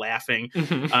maniacally laughing.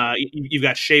 Mm-hmm. You've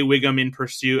got Shea Wiggum in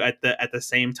pursuit at the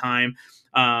same time.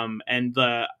 And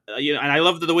I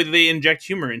love the way that they inject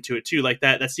humor into it too, like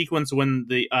that sequence when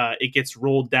it gets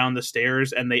rolled down the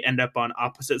stairs and they end up on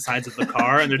opposite sides of the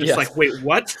car, and they're just like, wait,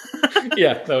 what?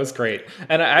 Yeah, that was great.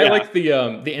 And I like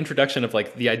the introduction of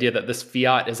like the idea that this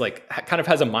Fiat is like kind of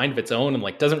has a mind of its own and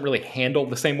like doesn't really handle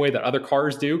the same way that other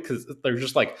cars do, because they're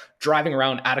just like driving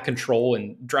around out of control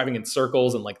and driving in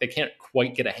circles, and like they can't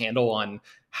quite get a handle on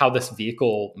how this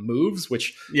vehicle moves,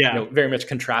 which very much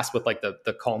contrasts with like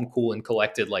the calm, cool, and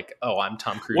collected, like, oh, I'm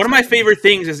Tom Cruise. One of my favorite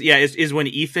things is when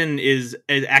Ethan is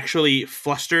actually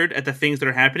flustered at the things that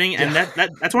are happening, and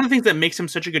that's one of the things that makes him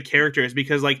such a good character, is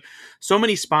because like so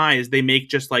many spies, they make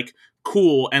just like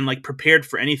cool and like prepared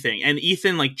for anything, and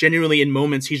Ethan, like, genuinely in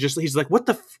moments he's like, what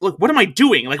am I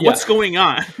doing, like what's going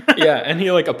on? And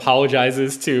he like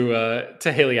apologizes to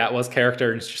Haley Atwell's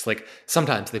character, and it's just like,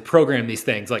 sometimes they program these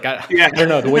things, like I don't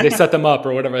know, the way they set them up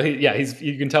or whatever.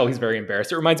 You can tell he's very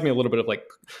embarrassed. It reminds me a little bit of like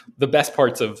the best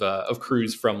parts of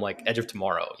Cruise from like Edge of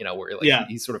Tomorrow, where like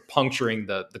he's sort of puncturing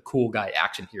the cool guy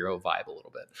action hero vibe a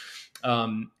little bit.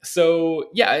 So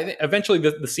yeah, eventually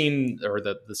the scene or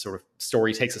the sort of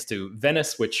story takes us to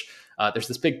Venice, which there's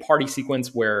this big party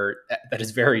sequence where that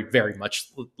is very, very much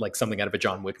like something out of a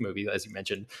John Wick movie, as you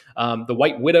mentioned. The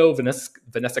White Widow,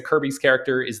 Vanessa Kirby's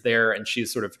character, is there, and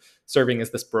she's sort of serving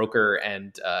as this broker,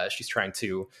 and she's trying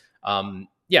to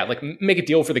like make a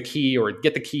deal for the key or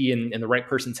get the key in the right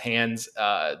person's hands.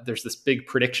 There's this big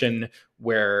prediction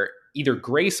where either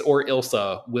Grace or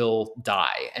Ilsa will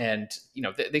die. And,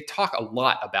 they talk a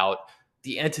lot about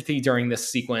the entity during this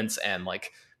sequence and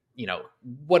like,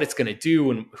 what it's going to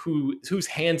do and whose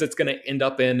hands it's going to end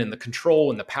up in and the control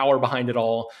and the power behind it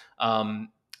all. I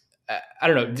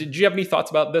don't know. Did you have any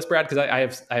thoughts about this, Brad? Because I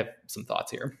have some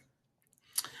thoughts here.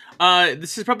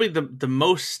 This is probably the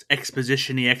most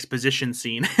exposition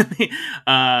scene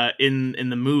in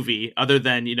the movie, other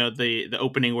than the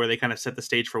opening where they kind of set the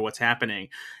stage for what's happening.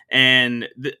 And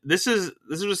this is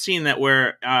a scene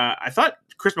where I thought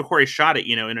Chris McQuarrie shot it,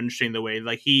 in an interesting way.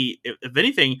 Like if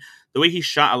anything, the way he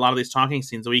shot a lot of these talking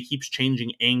scenes, the way he keeps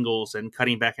changing angles and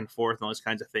cutting back and forth and all those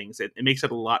kinds of things, it makes it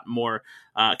a lot more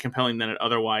compelling than it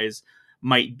otherwise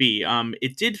might be.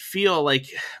 It did feel like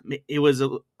it was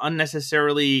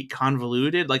unnecessarily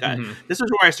convoluted. Like this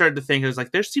is where I started to think, I was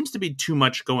like, there seems to be too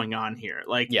much going on here.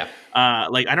 Like,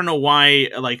 like I don't know why.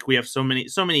 Like we have so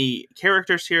many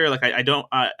characters here. Like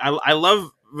I love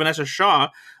Vanessa Shaw,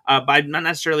 but I'm not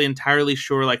necessarily entirely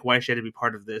sure like why she had to be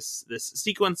part of this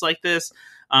sequence like this.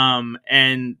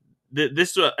 And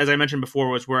this, as I mentioned before,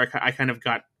 was where I kind of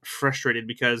got frustrated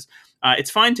because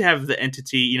it's fine to have the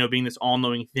entity, being this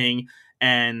all-knowing thing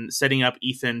and setting up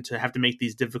Ethan to have to make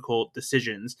these difficult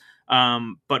decisions.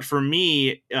 But for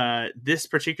me, this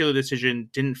particular decision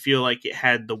didn't feel like it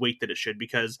had the weight that it should,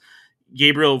 because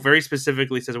Gabriel very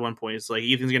specifically says at one point, it's like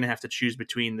Ethan's going to have to choose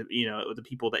between the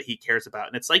people that he cares about.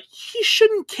 And it's like, he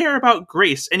shouldn't care about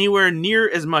Grace anywhere near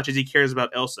as much as he cares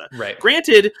about Ilsa. Right.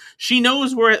 Granted, she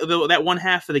knows where that one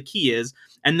half of the key is,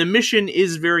 and the mission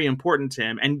is very important to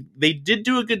him. And they did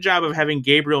do a good job of having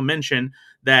Gabriel mention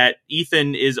that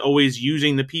Ethan is always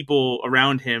using the people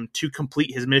around him to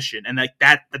complete his mission, and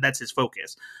that's his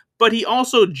focus. But he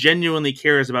also genuinely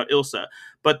cares about Ilsa.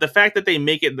 But the fact that they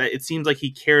make it that it seems like he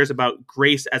cares about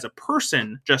Grace as a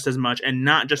person just as much and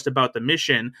not just about the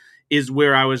mission is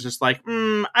where I was just like,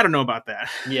 I don't know about that.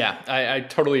 Yeah, I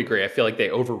totally agree. I feel like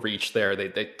they overreached there.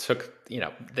 They took,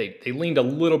 they leaned a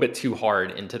little bit too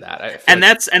hard into that.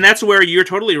 That's where you're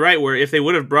totally right. Where if they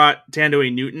would have brought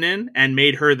Thandiwe Newton in and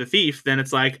made her the thief, then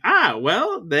it's like,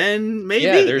 well, then maybe.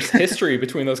 Yeah, there's history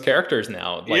between those characters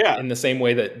now, in the same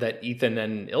way that Ethan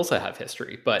and Ilsa have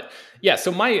history. But yeah,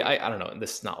 so I don't know,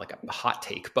 this is not like a hot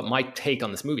take, but my take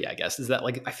on this movie, I guess, is that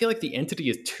like I feel like the entity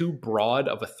is too broad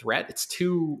of a threat. It's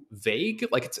too vague.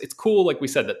 Like it's cool, like we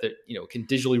said, that it can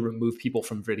digitally remove people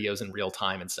from videos in real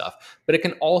time and stuff, but it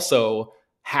can also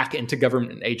hack into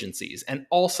government agencies and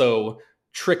also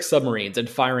trick submarines and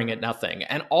firing at nothing,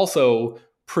 and also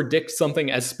predict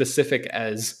something as specific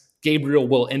as Gabriel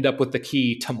will end up with the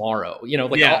key tomorrow.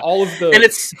 All of the... And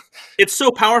it's so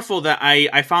powerful that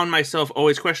I found myself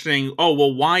always questioning,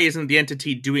 why isn't the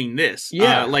entity doing this?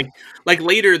 Yeah. Like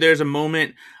later there's a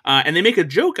moment and they make a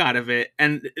joke out of it,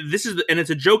 and it's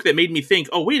a joke that made me think,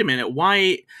 wait a minute,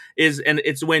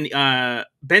 it's when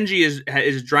Benji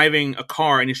is driving a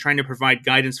car and he's trying to provide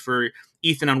guidance for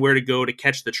Ethan on where to go to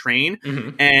catch the train.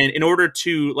 Mm-hmm. And in order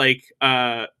to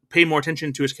pay more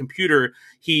attention to his computer,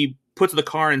 he puts the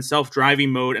car in self-driving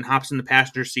mode and hops in the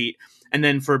passenger seat. And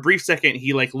then for a brief second,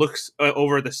 he looks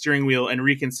over at the steering wheel and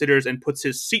reconsiders and puts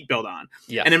his seatbelt on.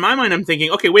 Yeah. And in my mind, I'm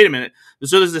thinking, okay, wait a minute.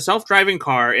 So there's a self-driving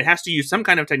car. It has to use some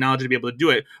kind of technology to be able to do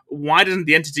it. Why doesn't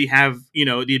the entity have,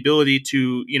 the ability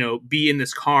to, be in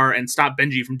this car and stop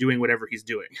Benji from doing whatever he's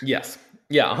doing? Yes.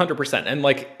 Yeah, 100%. And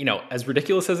as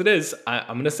ridiculous as it is, I'm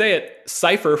going to say it,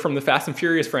 Cypher from the Fast and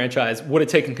Furious franchise would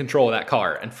have taken control of that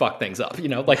car and fucked things up.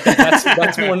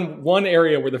 That's one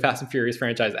area where the Fast and Furious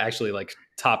franchise actually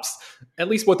tops at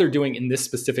least what they're doing in this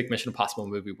specific Mission Impossible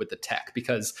movie with the tech,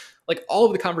 because all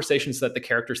of the conversations that the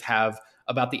characters have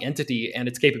about the entity and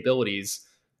its capabilities,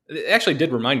 it actually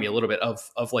did remind me a little bit of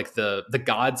the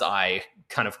God's Eye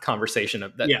kind of conversation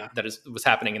was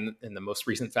happening in the most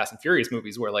recent Fast and Furious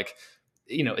movies, where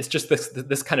it's just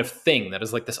this kind of thing that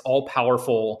is this all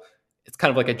powerful. It's kind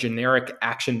of like a generic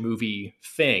action movie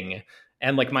thing.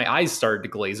 And my eyes started to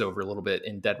glaze over a little bit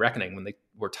in Dead Reckoning when they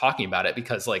were talking about it,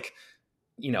 because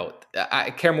I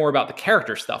care more about the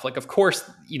character stuff. Of course,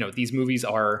 these movies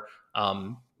are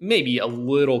maybe a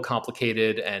little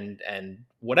complicated and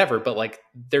whatever, but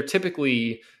they're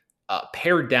typically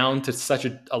pared down to such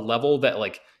a level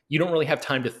that you don't really have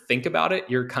time to think about it.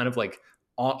 You're kind of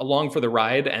along for the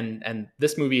ride, and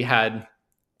this movie had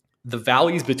the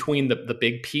valleys between the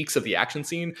big peaks of the action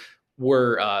scene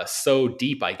were so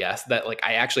deep, I guess, that like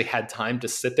I actually had time to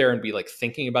sit there and be like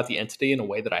thinking about the Entity in a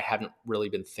way that I hadn't really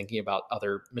been thinking about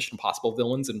other Mission Impossible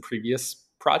villains in previous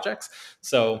projects.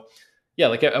 So yeah,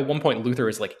 like at one point Luther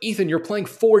is like, Ethan, you're playing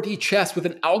 4D chess with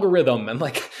an algorithm, and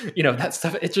like, you know, that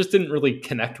stuff, it just didn't really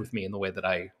connect with me in the way that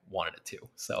I wanted it to.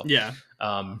 So Yeah.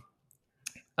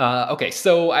 Okay,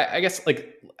 so I guess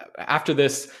like after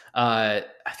this, I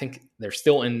think they're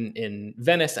still in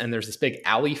Venice, and there's this big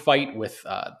alley fight with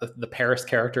the Paris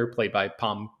character played by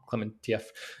Pom Klementieff,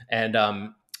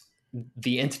 and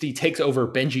the Entity takes over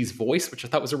Benji's voice, which I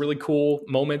thought was a really cool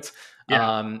moment,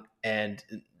 and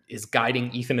is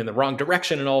guiding Ethan in the wrong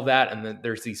direction and all of that. And then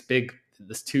there's these bridge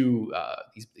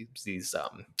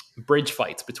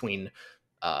fights between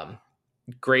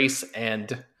Grace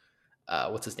and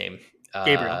what's his name?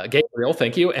 Gabriel,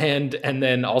 thank you, and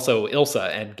then also Ilsa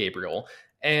and Gabriel,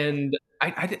 and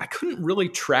I couldn't really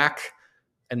track,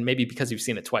 and maybe because you've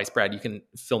seen it twice, Brad, you can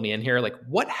fill me in here. Like,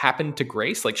 what happened to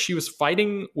Grace? Like, she was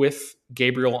fighting with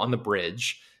Gabriel on the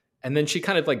bridge, and then she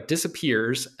kind of like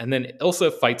disappears, and then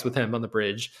Ilsa fights with him on the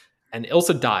bridge, and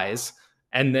Ilsa dies,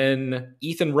 and then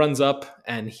Ethan runs up,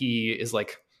 and he is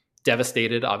like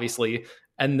devastated, obviously.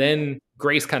 And then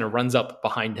Grace kind of runs up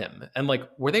behind him. And like,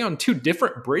 were they on two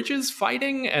different bridges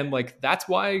fighting? And like, that's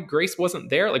why Grace wasn't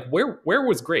there. Like, where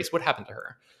was Grace? What happened to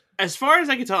her? As far as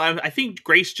I can tell, I think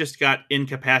Grace just got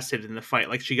incapacitated in the fight.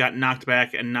 Like, she got knocked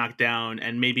back and knocked down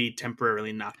and maybe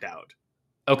temporarily knocked out.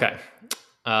 Okay.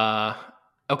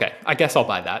 Okay. I guess I'll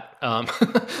buy that.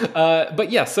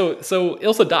 But yeah, so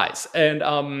Ilsa dies. And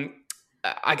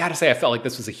I gotta say, I felt like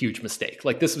this was a huge mistake.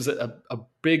 Like, this was a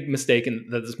big mistake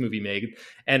that this movie made,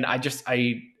 and I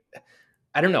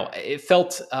don't know. It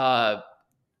felt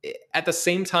at the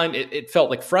same time, it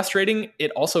felt like frustrating. It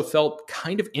also felt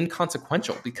kind of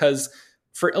inconsequential, because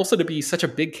for Ilsa to be such a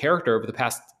big character over the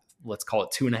past, let's call it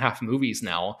 2.5 movies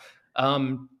now,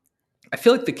 I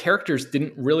feel like the characters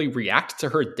didn't really react to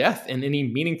her death in any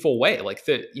meaningful way. Like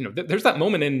there's that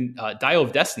moment in Dial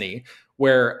of Destiny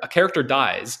where a character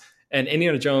dies, and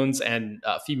Indiana Jones and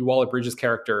Phoebe Waller-Bridge's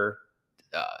character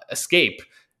escape,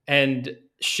 and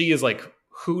she is like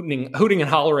hooting and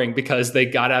hollering because they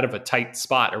got out of a tight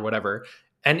spot or whatever.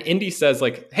 And Indy says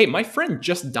like, "Hey, my friend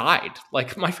just died.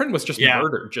 Like, my friend was just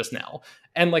murdered just now."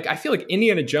 And like, I feel like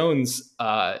Indiana Jones,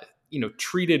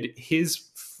 treated his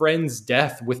friend's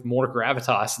death with more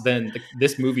gravitas than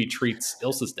this movie treats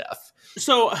Ilsa's death.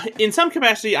 So in some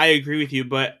capacity, I agree with you,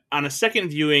 but on a second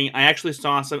viewing, I actually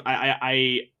saw some.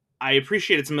 I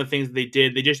appreciated some of the things that they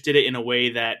did. They just did it in a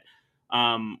way that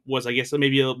was, I guess,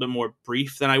 maybe a little bit more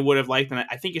brief than I would have liked. And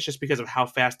I think it's just because of how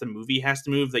fast the movie has to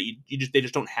move that they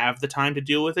just don't have the time to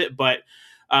deal with it. But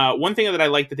one thing that I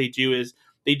like that they do is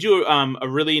they do a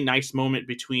really nice moment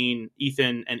between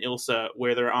Ethan and Ilsa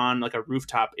where they're on like a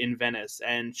rooftop in Venice,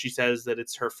 and she says that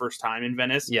it's her first time in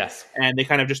Venice. Yes. And they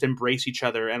kind of just embrace each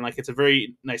other, and like it's a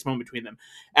very nice moment between them.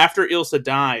 After Ilsa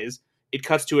dies, it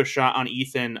cuts to a shot on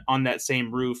Ethan on that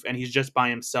same roof, and he's just by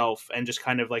himself and just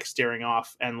kind of like staring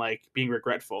off and like being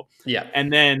regretful. Yeah.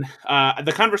 And then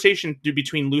the conversation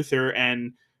between Luther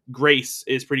and Grace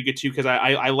is pretty good too, because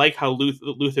I like how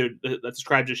Luther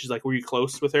describes it. She's like, "Were you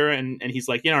close with her?" And he's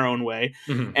like, "In our own way."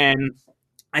 Mm-hmm. And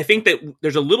I think that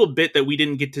there's a little bit that we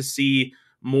didn't get to see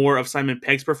more of Simon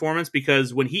Pegg's performance,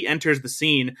 because when he enters the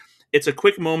scene, it's a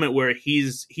quick moment where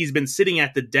he's been sitting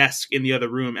at the desk in the other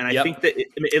room, and I think that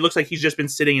it looks like he's just been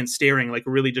sitting and staring, like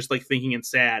really just like thinking and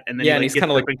sad. And then and he's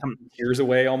kind of like tears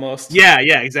away almost. Yeah,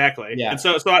 exactly. Yeah. And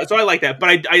so I like that,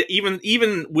 but I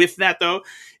even with that though,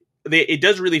 it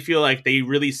does really feel like they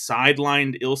really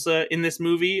sidelined Ilsa in this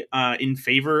movie in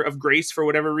favor of Grace for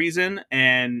whatever reason,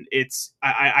 and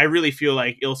I really feel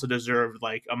like Ilsa deserved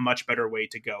like a much better way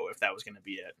to go if that was going to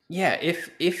be it. Yeah,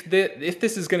 if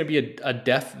this is going to be a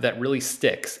death that really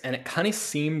sticks, and it kind of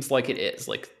seems like it is,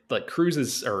 like Cruz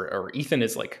is or Ethan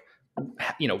is like,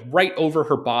 right over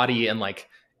her body, and like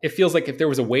it feels like if there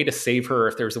was a way to save her,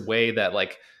 if there was a way that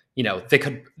like,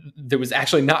 there was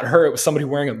actually not her, it was somebody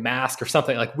wearing a mask or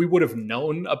something, like we would have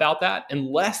known about that,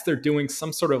 unless they're doing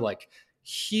some sort of like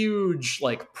huge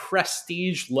like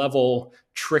prestige level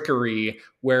trickery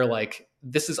where like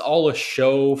this is all a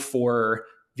show for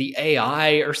the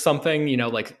AI or something,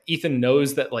 like Ethan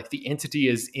knows that like the Entity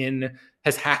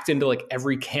has hacked into like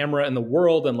every camera in the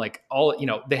world, and like all,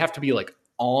 they have to be like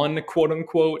on, quote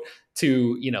unquote,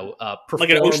 to, perform, like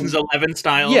an Ocean's 11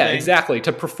 style yeah, thing. exactly,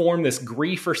 to perform this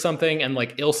grief or something, and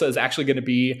like Ilsa is actually going to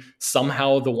be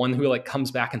somehow the one who like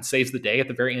comes back and saves the day at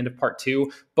the very end of part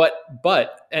 2. But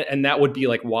and that would be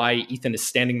like why Ethan is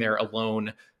standing there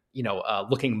alone,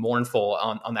 looking mournful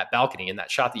on that balcony in that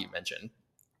shot that you mentioned.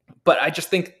 But I just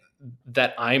think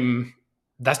that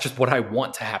that's just what I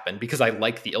want to happen because I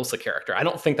like the Ilsa character. I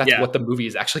don't think that's what the movie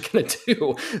is actually going to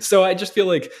do. So I just feel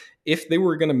like if they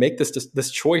were going to make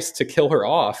this choice to kill her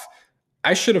off,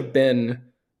 I should have been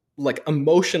like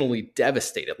emotionally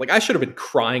devastated. Like I should have been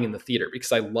crying in the theater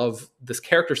because I love this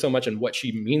character so much and what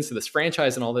she means to this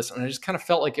franchise and all this. And I just kind of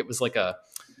felt like it was like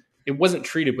it wasn't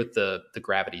treated with the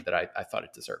gravity that I thought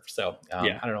it deserved. So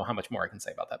I don't know how much more I can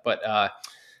say about that, but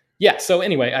so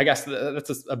anyway, I guess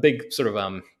that's a big sort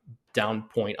of down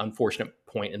point, unfortunate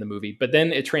point in the movie. But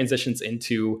then it transitions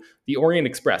into the Orient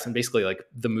Express, and basically like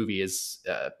the movie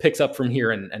picks up from here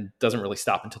and doesn't really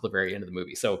stop until the very end of the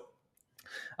movie. So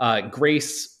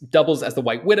Grace doubles as the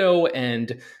White Widow,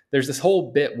 and there's this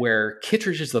whole bit where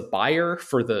Kittredge is the buyer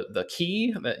for the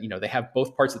key. They have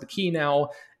both parts of the key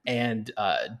now, and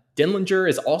Denlinger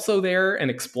is also there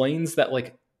and explains that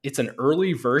like it's an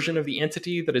early version of the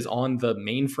entity that is on the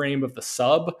mainframe of the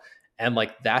sub, and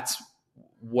like that's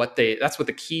what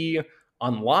the key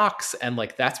unlocks, and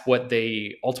like that's what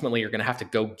they ultimately are going to have to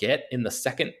go get in the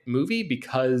second movie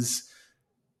because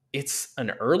it's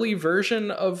an early version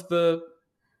of the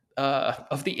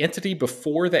entity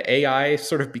before the AI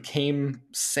sort of became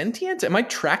sentient. Am I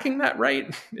tracking that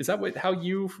right? Is that how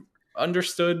you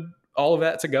understood all of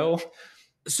that to go?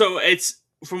 So it's,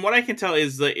 from what I can tell,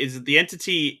 is the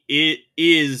entity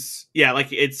it's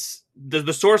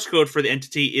the source code for the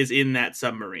entity is in that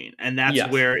submarine, and that's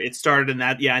where it started,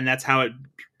 and that's how it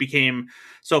became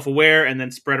self-aware and then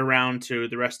spread around to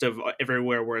the rest of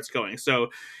everywhere where it's going. So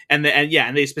and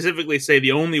they specifically say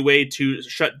the only way to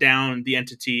shut down the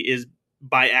entity is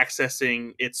by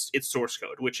accessing its source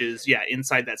code, which is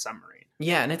inside that submarine.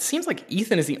 Yeah, and it seems like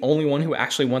Ethan is the only one who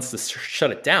actually wants to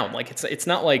shut it down. Like it's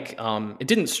not like it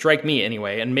didn't strike me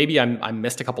anyway, and maybe I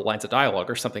missed a couple lines of dialogue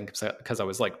or something because I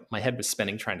was like my head was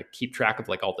spinning trying to keep track of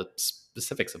like all the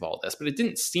specifics of all this. But it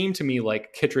didn't seem to me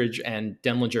like Kittredge and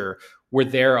Denlinger were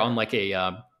there on like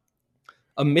a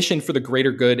mission for the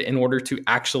greater good in order to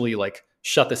actually like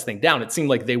shut this thing down. It seemed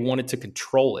like they wanted to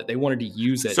control it. They wanted to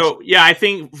use it. So I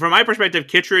think from my perspective,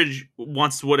 Kittredge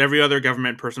wants what every other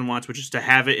government person wants, which is to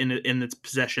have it in its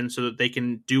possession so that they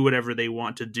can do whatever they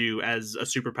want to do as a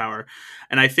superpower.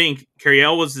 And I think Cary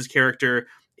Elwes' character,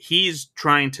 he's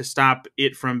trying to stop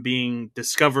it from being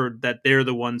discovered that they're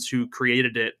the ones who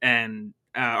created it and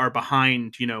are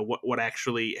behind, what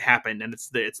actually happened, and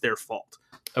it's their fault.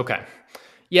 Okay.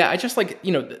 Yeah, I just like,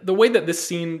 the way that this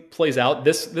scene plays out,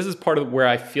 this is part of where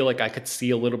I feel like I could see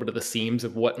a little bit of the seams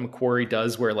of what McQuarrie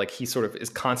does, where like he sort of is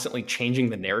constantly changing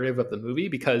the narrative of the movie,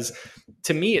 because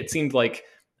to me, it seemed like,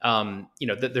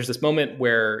 there's this moment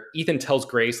where Ethan tells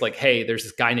Grace like, hey, there's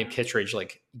this guy named Kittredge,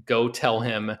 like go tell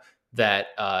him that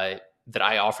I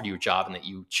offered you a job and that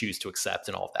you choose to accept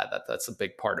and all of that. That's a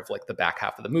big part of like the back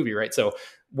half of the movie, right? So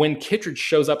when Kittredge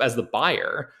shows up as the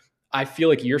buyer, I feel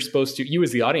like you as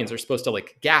the audience are supposed to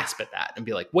like gasp at that and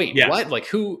be like, wait, what? Like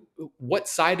what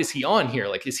side is he on here?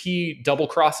 Like, is he double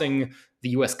crossing the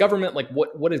US government? Like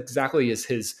what exactly is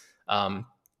his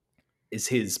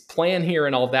plan here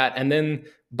and all that? And then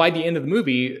by the end of the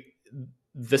movie,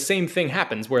 the same thing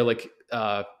happens where like,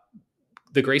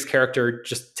 the Grace character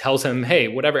just tells him, hey,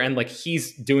 whatever. And like,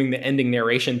 he's doing the ending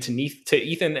narration to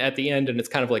Ethan at the end. And it's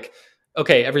kind of like,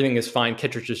 okay, everything is fine.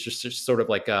 Kittredge is just sort of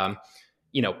like,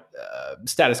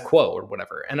 status quo or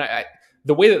whatever. And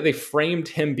the way that they framed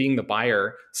him being the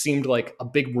buyer seemed like a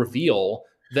big reveal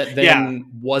that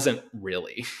then wasn't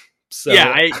really. So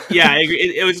I agree.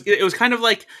 It was kind of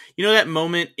like, that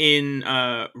moment in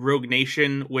Rogue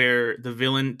Nation where the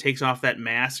villain takes off that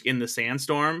mask in the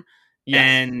sandstorm. Yes.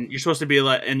 And you're supposed to be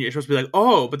like,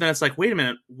 oh, but then it's like, wait a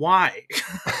minute, why?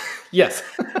 Yes.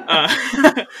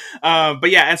 But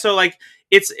yeah, and so like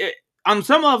on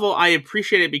some level, I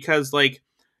appreciate it because like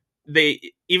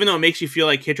even though it makes you feel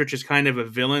like Kittredge is kind of a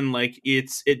villain, like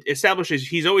it establishes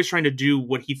he's always trying to do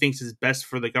what he thinks is best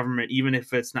for the government, even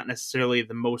if it's not necessarily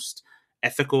the most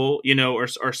ethical,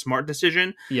 or smart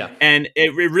decision. Yeah, and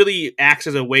it really acts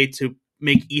as a way to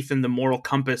make Ethan the moral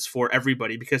compass for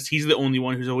everybody because he's the only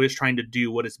one who's always trying to do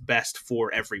what is best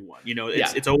for everyone.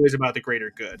 It's always about the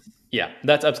greater good. Yeah,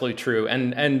 that's absolutely true.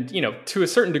 And to a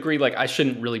certain degree, like I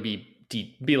shouldn't really be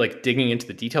like digging into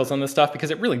the details on this stuff because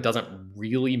it really doesn't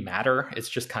really matter. It's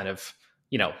just kind of,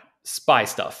 spy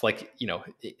stuff. Like,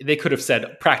 they could have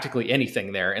said practically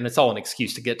anything there, and it's all an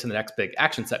excuse to get to the next big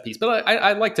action set piece. But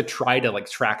I like to try to like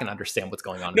track and understand what's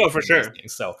going on. No, for sure.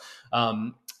 So,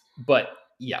 but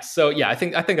yeah, so yeah, I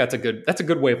think that's a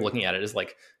good way of looking at it. Is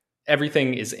like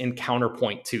everything is in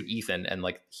counterpoint to Ethan, and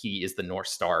like he is the North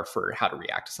Star for how to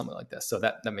react to something like this. So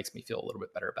that makes me feel a little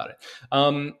bit better about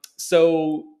it.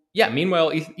 So yeah,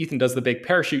 meanwhile, Ethan does the big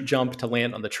parachute jump to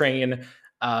land on the train,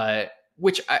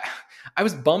 which I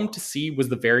was bummed to see was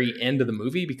the very end of the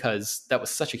movie, because that was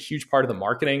such a huge part of the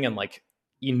marketing, and like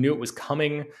you knew it was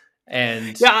coming.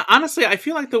 And yeah, honestly, I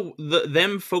feel like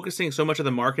them focusing so much of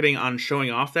the marketing on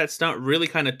showing off that stunt really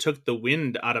kind of took the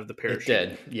wind out of the parachute. It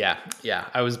did. Yeah.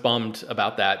 I was bummed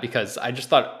about that, because I just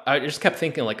kept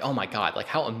thinking like, oh my God, like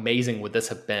how amazing would this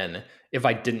have been if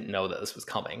I didn't know that this was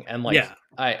coming? And like, yeah.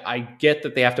 I get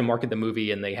that they have to market the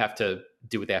movie and they have to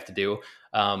do what they have to do.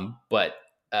 But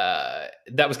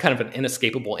that was kind of an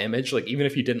inescapable image. Like, even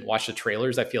if you didn't watch the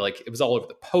trailers, I feel like it was all over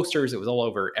the posters. It was all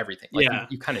over everything. Like, yeah.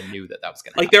 you kind of knew that was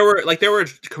going to happen. There were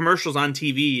commercials on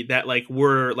TV that like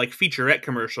were like featurette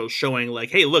commercials showing like,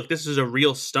 hey, look, this is a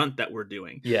real stunt that we're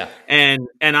doing. Yeah. And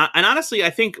honestly, I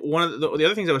think one of the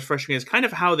other things that was frustrating is kind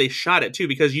of how they shot it too,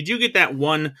 because you do get that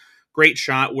one great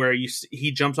shot where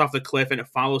he jumps off the cliff and it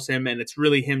follows him, and it's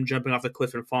really him jumping off the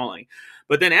cliff and falling.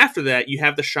 But then after that, you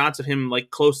have the shots of him like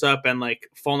close up and like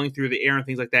falling through the air and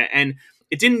things like that. And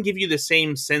it didn't give you the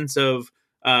same sense of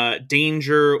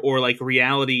danger or like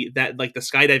reality that like the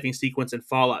skydiving sequence in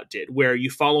Fallout did, where you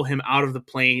follow him out of the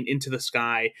plane into the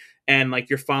sky and like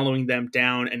you're following them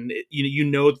down, and you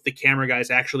know that the camera guy is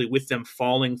actually with them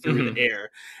falling through the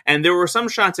air. And there were some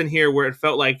shots in here where it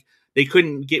felt like they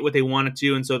couldn't get what they wanted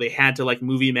to, and so they had to like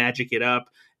movie magic it up.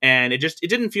 And it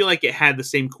didn't feel like it had the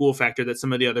same cool factor that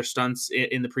some of the other stunts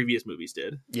in the previous movies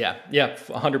did. Yeah,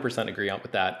 100% agree on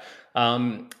with that.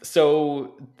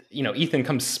 So, Ethan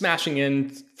comes smashing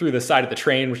in through the side of the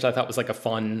train, which I thought was like a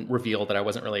fun reveal that I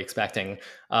wasn't really expecting.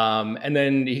 And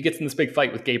then he gets in this big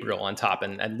fight with Gabriel on top,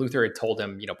 and Luthor had told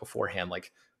him, beforehand,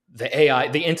 like, the AI,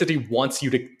 the entity wants you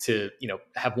to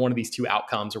have one of these two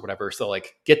outcomes or whatever. So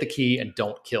like, get the key and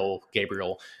don't kill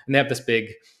Gabriel. And they have this big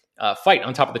fight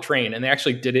on top of the train, and they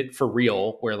actually did it for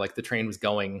real, where like the train was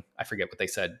going, I forget what they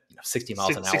said, 60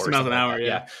 miles an hour. 60 miles an hour,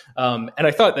 yeah. And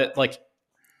I thought that like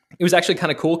it was actually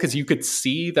kind of cool, because you could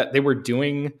see that they were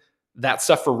doing that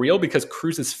stuff for real, because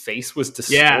Cruz's face was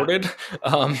distorted.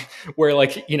 Yeah. Where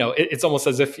like, it's almost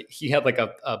as if he had like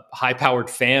a high powered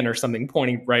fan or something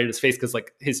pointing right at his face, because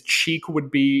like his cheek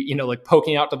would be, like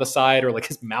poking out to the side, or like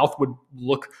his mouth would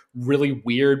look really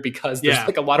weird because there's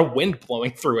like a lot of wind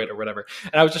blowing through it or whatever.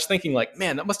 And I was just thinking like,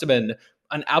 man, that must have been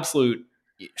an absolute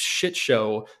shit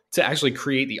show to actually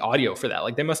create the audio for that.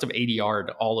 Like, they must have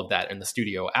ADR'd all of that in the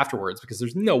studio afterwards, because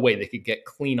there's no way they could get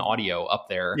clean audio up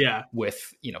there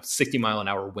with 60 mile an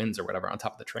hour winds or whatever on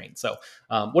top of the train. So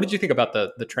what did you think about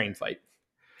the train fight?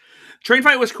 Train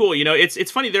fight was cool.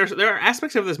 It's funny, there are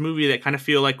aspects of this movie that kind of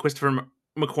feel like Christopher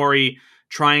McQuarrie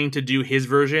trying to do his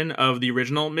version of the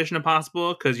original Mission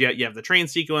Impossible, because you have the train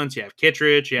sequence, you have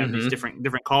Kittredge, you have these different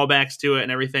callbacks to it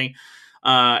and everything.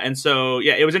 And so,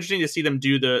 yeah, it was interesting to see them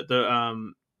do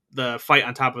the fight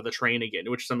on top of the train again,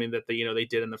 which is something that they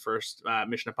did in the first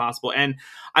Mission Impossible. And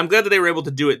I'm glad that they were able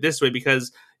to do it this way,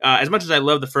 because as much as I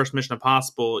love the first Mission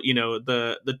Impossible,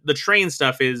 the train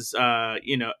stuff is,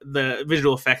 the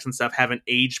visual effects and stuff haven't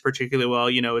aged particularly well.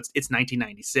 It's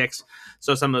 1996,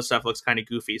 so some of the stuff looks kind of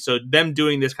goofy. So them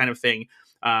doing this kind of thing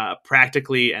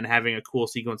practically and having a cool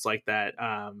sequence like that,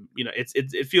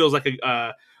 it feels like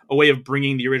a way of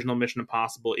bringing the original Mission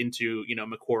Impossible into,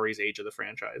 McQuarrie's age of the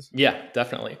franchise. Yeah,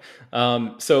 definitely.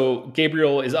 So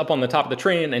Gabriel is up on the top of the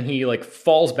train, and he like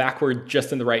falls backward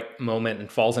just in the right moment and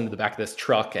falls into the back of this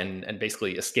truck and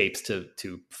basically escapes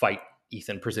to fight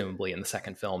Ethan, presumably in the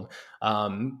second film.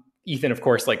 Ethan, of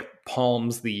course, like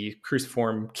palms the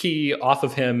cruciform key off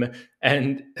of him,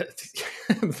 and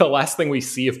the last thing we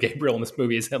see of Gabriel in this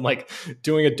movie is him like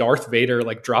doing a Darth Vader,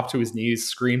 like drop to his knees,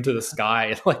 scream to the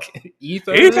sky, like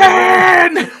Ethan,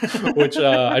 which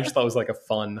I just thought was like a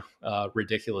fun,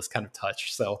 ridiculous kind of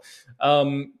touch. So,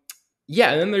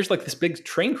 yeah, and then there's like this big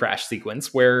train crash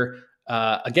sequence where.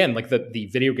 Again, like the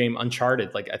video game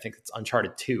Uncharted, like I think it's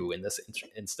Uncharted 2 in this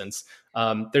instance.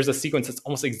 There's a sequence that's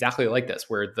almost exactly like this,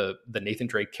 where the Nathan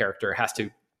Drake character has to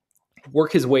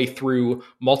work his way through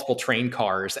multiple train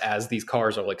cars as these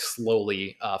cars are like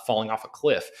slowly falling off a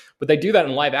cliff. But they do that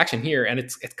in live action here, and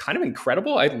it's kind of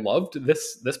incredible. I loved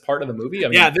this part of the movie. I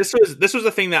mean, yeah, this was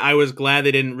the thing that I was glad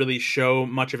they didn't really show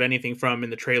much of anything from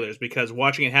in the trailers, because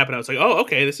watching it happen, I was like, oh,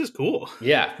 okay, this is cool.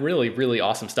 Yeah, really, really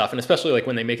awesome stuff. And especially like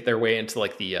when they make their way into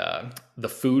like the the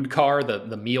food car,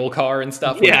 the meal car and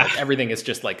stuff. Where, Yeah. like, everything is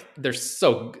just like there's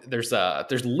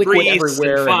liquid Grease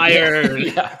everywhere,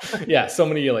 and fire. yeah, so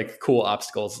many like cool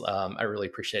obstacles. I really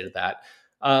appreciated that.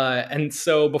 And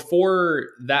so before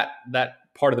that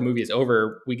part of the movie is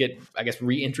over, we get, I guess,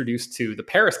 reintroduced to the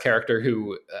Paris character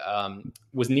who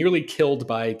was nearly killed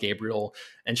by Gabriel,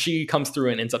 and she comes through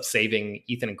and ends up saving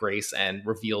Ethan and Grace and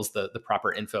reveals the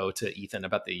proper info to Ethan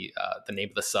about the name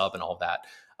of the sub and all of that.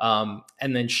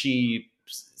 And then she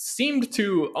seemed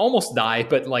to almost die,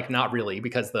 but like not really,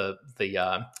 because the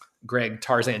Greg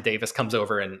Tarzan Davis comes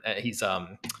over and he's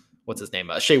what's his name?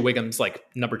 Shea Wiggum's like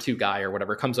number 2 guy or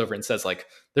whatever comes over and says like,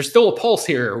 there's still a pulse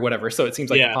here or whatever. So it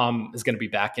seems like Pom is going to be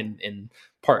back in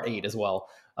part 8 as well.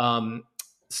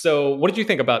 So what did you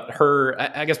think about her?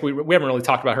 I guess we haven't really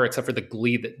talked about her except for the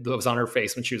glee that was on her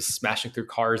face when she was smashing through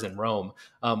cars in Rome.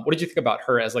 What did you think about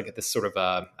her as like this sort of,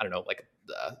 I don't know, like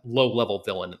low level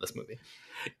villain in this movie?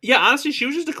 Yeah, honestly, she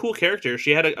was just a cool character.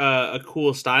 She had a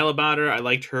cool style about her. I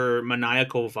liked her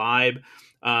maniacal vibe.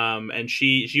 And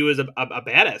she was a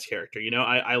badass character. You know,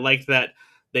 I liked that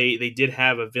they did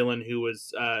have a villain who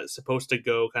was supposed to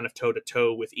go kind of toe to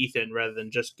toe with Ethan rather than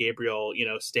just Gabriel, you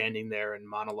know, standing there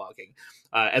and monologuing.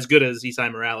 As good as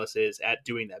Isai Morales is at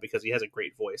doing that, because he has a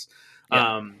great voice.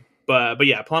 Yeah. But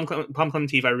yeah, Pom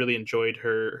Klementieff, I really enjoyed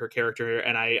her character,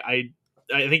 and I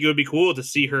think it would be cool to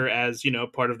see her as, you know,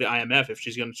 part of the IMF if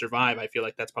she's going to survive. I feel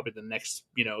like that's probably the next,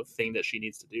 you know, thing that she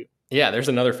needs to do. Yeah, there's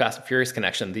another Fast and Furious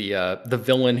connection. The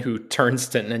villain who turns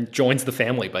to and joins the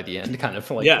family by the end, kind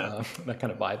of like that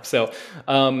kind of vibe.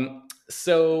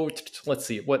 So let's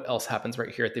see what else happens right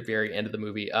here at the very end of the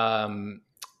movie.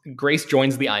 Grace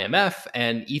joins the IMF,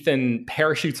 and Ethan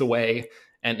parachutes away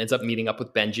and ends up meeting up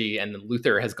with Benji, and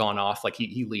Luther has gone off. Like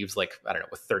he leaves like, I don't know,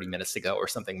 with 30 minutes to go or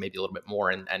something, maybe a little bit more.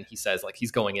 And he says like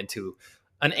he's going into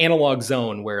an analog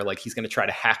zone where like he's going to try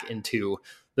to hack into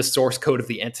the source code of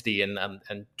the entity and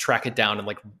track it down and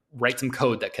like write some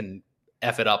code that can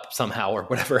F it up somehow or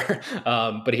whatever.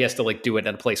 But he has to like do it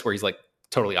in a place where he's like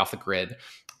totally off the grid.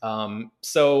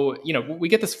 So, you know, we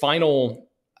get this final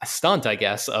stunt, I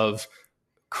guess, of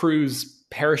Cruise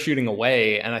parachuting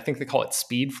away, and I think they call it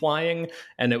speed flying,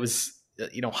 and it was,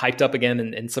 you know, hyped up again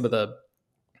in some of the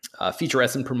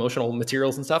featurettes and promotional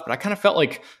materials and stuff. But I kind of felt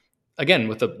like, again,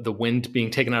 with the wind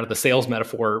being taken out of the sails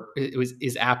metaphor,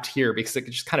 is apt here, because it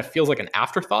just kind of feels like an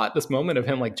afterthought, this moment of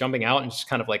him like jumping out and just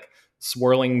kind of like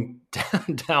swirling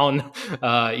down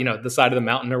you know, the side of the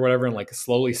mountain or whatever, and like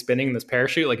slowly spinning this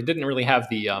parachute. Like it didn't really have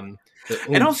the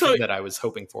and also that I was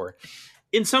hoping for.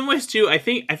 In some ways too, I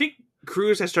think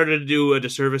Cruise has started to do a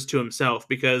disservice to himself,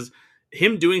 because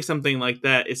him doing something like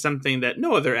that is something that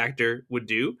no other actor would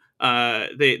do.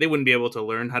 They wouldn't be able to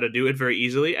learn how to do it very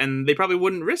easily, and they probably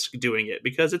wouldn't risk doing it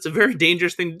because it's a very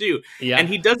dangerous thing to do. Yeah. And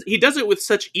he does it with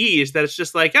such ease that it's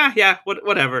just like,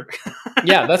 whatever.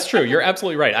 Yeah, that's true. You're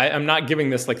absolutely right. I'm not giving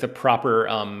this like the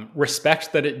proper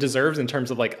respect that it deserves in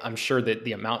terms of like, I'm sure that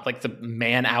the amount, like the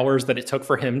man hours that it took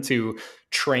for him to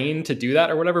train to do that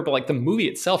or whatever, but like the movie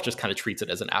itself just kind of treats it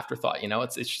as an afterthought. You know,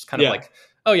 it's just kind of like,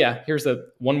 oh yeah, here's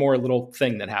one more little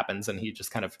thing that happens, and he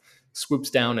just kind of swoops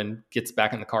down and gets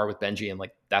back in the car with Benji, and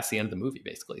like that's the end of the movie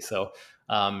basically. So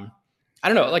I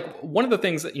don't know, like one of the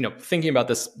things that, you know, thinking about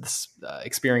this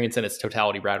experience in its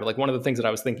totality, Brad, like one of the things that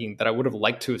I was thinking that I would have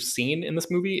liked to have seen in this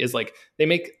movie is like, they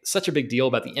make such a big deal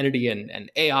about the entity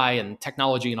and AI and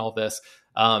technology and all this.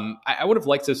 I would have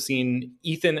liked to have seen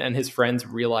Ethan and his friends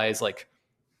realize like,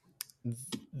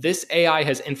 this AI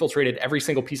has infiltrated every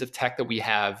single piece of tech that we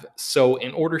have. So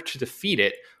in order to defeat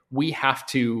it, we have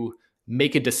to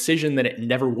make a decision that it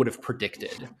never would have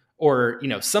predicted, or, you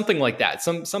know, something like that.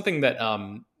 Something that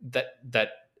that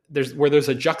there's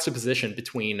a juxtaposition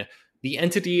between the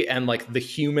entity and like the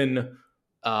human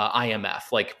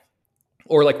IMF, like,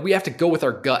 or like we have to go with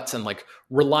our guts and like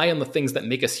rely on the things that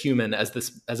make us human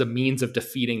as a means of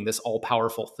defeating this all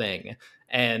powerful thing.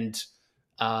 And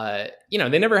you know,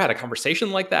 they never had a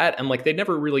conversation like that, and like they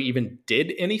never really even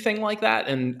did anything like that.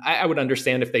 And I would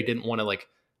understand if they didn't want to like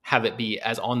have it be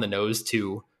as on the nose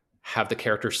to have the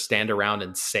characters stand around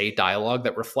and say dialogue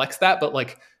that reflects that. But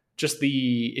like just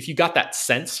if you got that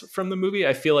sense from the movie,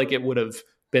 I feel like it would have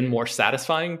been more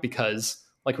satisfying, because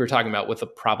like we were talking about with the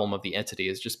problem of the entity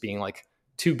is just being like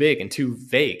too big and too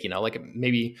vague, you know, like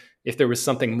maybe if there was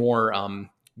something more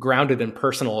grounded and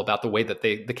personal about the way that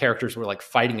the characters were like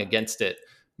fighting against it,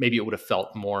 maybe it would have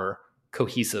felt more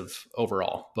cohesive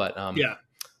overall. But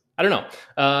I don't know.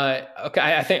 Okay,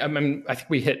 I think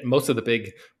we hit most of the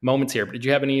big moments here. But did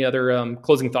you have any other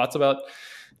closing thoughts about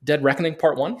Dead Reckoning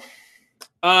Part 1?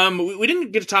 We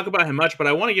didn't get to talk about him much, but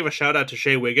I want to give a shout out to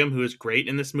Shea Wiggum, who is great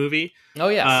in this movie. Oh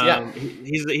yes, yeah,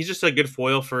 He's just a good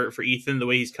foil for Ethan, the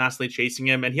way he's constantly chasing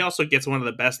him, and he also gets one of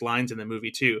the best lines in the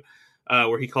movie too,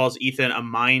 where he calls Ethan a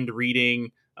mind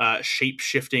reading, shape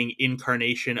shifting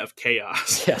incarnation of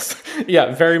chaos. yes,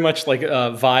 yeah, very much like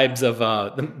vibes of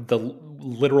the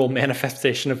literal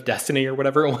manifestation of destiny or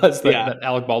whatever it was that, Yeah. that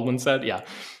Alec Baldwin said. Yeah.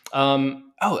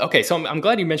 Oh, okay. So I'm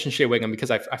glad you mentioned Shea Wiggum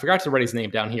because I forgot to write his name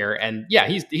down here, and yeah,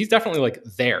 he's definitely like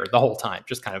there the whole time.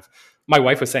 Just kind of, my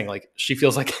wife was saying like she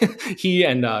feels like he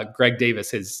and Greg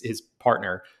Davis, his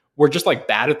partner, were just like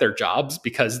bad at their jobs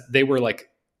because they were like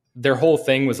their whole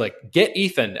thing was like get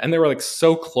Ethan, and they were like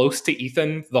so close to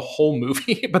Ethan the whole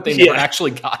movie, but they never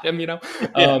actually got him.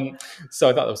 So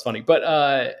I thought that was funny. But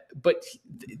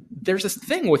there's this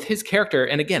thing with his character,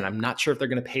 and again, I'm not sure if they're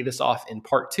going to pay this off in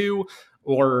part two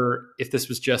or if this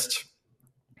was just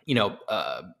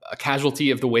a casualty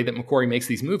of the way that McQuarrie makes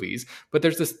these movies. But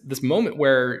there's this moment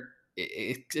where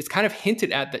it's kind of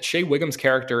hinted at that Shea Wiggum's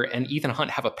character and Ethan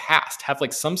Hunt have a past, have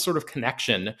like some sort of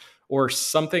connection or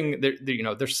something.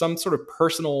 There's some sort of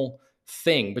personal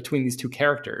thing between these two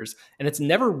characters, and it's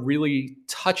never really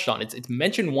touched on. It's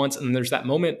mentioned once, and there's that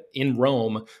moment in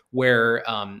Rome where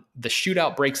the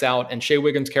shootout breaks out, and Shea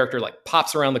Wiggum's character like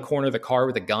pops around the corner of the car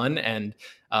with a gun, and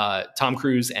Tom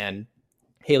Cruise and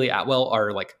Haley Atwell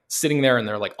are like sitting there, and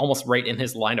they're like almost right in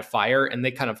his line of fire, and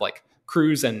they kind of like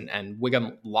Cruise and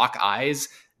Wiggum lock eyes,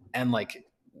 and like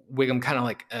Wiggum kind of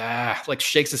like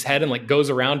shakes his head and like goes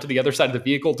around to the other side of the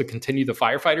vehicle to continue the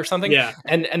firefight or something. Yeah.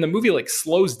 And the movie like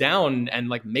slows down and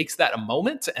like makes that a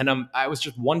moment. And I was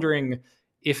just wondering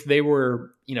if they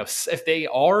were, if they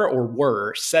are or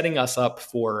were setting us up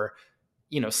for,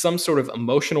 some sort of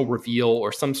emotional reveal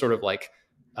or some sort of like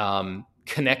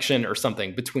connection or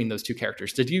something between those two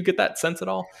characters. Did you get that sense at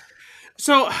all?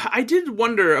 So I did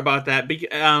wonder about that,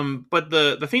 but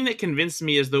the thing that convinced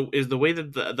me is the way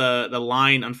that the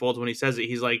line unfolds when he says it.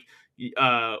 He's like,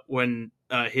 when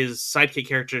his sidekick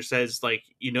character says like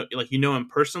you know him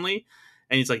personally,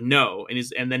 and he's like no,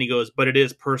 and then he goes, but it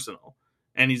is personal,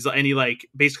 and he like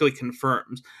basically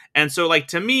confirms. And so like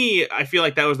to me, I feel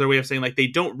like that was their way of saying like they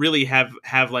don't really have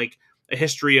like a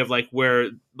history of like where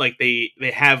like they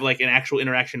have like an actual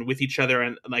interaction with each other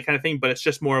and that kind of thing, but it's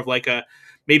just more of like a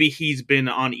maybe he's been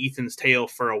on Ethan's tail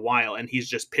for a while and he's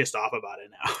just pissed off about it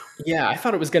now. Yeah, I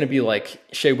thought it was going to be like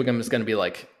Shea Wiggum is going to be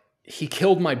like he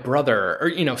killed my brother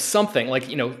or something like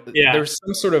there's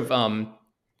some sort of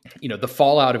the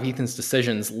fallout of Ethan's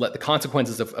decisions, the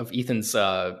consequences of Ethan's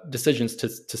decisions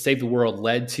to save the world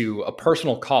led to a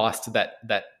personal cost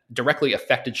that directly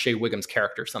affected Shea Wiggum's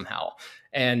character somehow.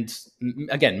 And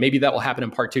again, maybe that will happen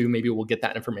in part two. Maybe we'll get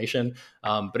that information.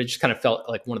 But it just kind of felt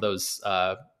like one of those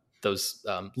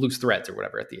loose threads or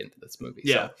whatever at the end of this movie.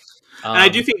 Yeah. So, and I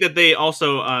do think that they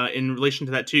also, in relation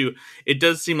to that too, it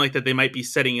does seem like that they might be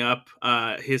setting up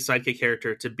his sidekick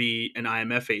character to be an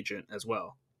IMF agent as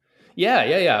well.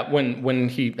 Yeah. When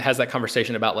he has that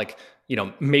conversation about like,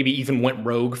 maybe Ethan went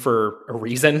rogue for a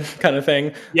reason kind of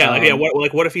thing. Yeah.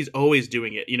 What if he's always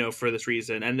doing it, for this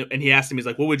reason? And he asked him, he's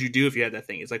like, what would you do if you had that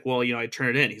thing? He's like, well, I'd turn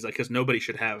it in. He's like, because nobody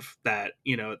should have that,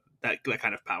 that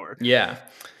kind of power. Yeah.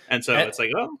 And so it's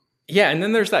like, oh. Yeah, and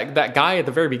then there's that guy at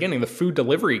the very beginning, the food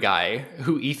delivery guy,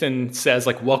 who Ethan says,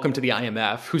 like, welcome to the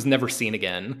IMF, who's never seen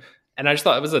again. And I just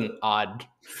thought it was an odd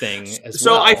thing as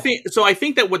well. I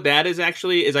think that what that is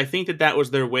actually is I think that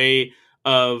was their way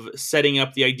of setting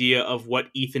up the idea of what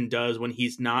Ethan does when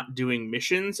he's not doing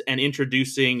missions and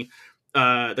introducing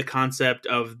the concept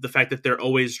of the fact that they're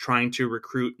always trying to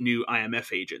recruit new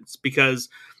IMF agents. Because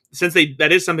since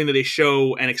that is something that they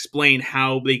show and explain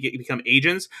how they become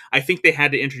agents, I think they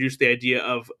had to introduce the idea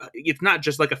of it's not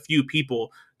just like a few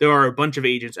people. There are a bunch of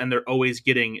agents, and they're always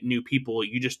getting new people.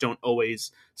 You just don't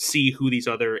always see who these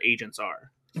other agents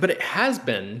are. But it has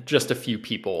been just a few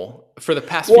people for the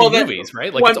past few movies,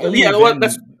 right? Like, that's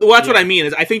what I mean.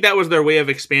 Is I think that was their way of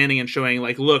expanding and showing,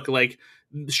 like, look, like,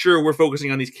 sure, we're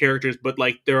focusing on these characters, but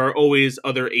like, there are always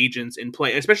other agents in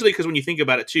play. Especially because when you think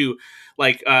about it too,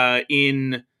 like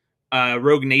in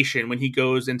Rogue Nation, when he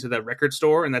goes into the record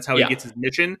store and that's how he gets his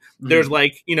mission, there's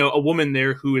like, a woman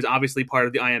there who is obviously part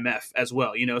of the IMF as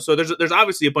well, so there's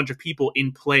obviously a bunch of people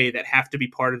in play that have to be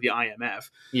part of the IMF.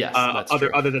 Yes,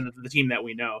 other than the team that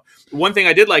we know. One thing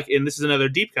I did like, and this is another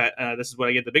deep cut, this is what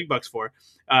I get the big bucks for,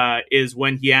 is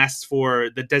when he asks for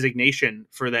the designation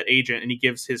for that agent and he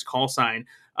gives his call sign.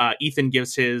 Ethan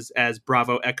gives his as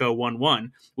Bravo Echo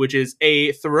 11, which is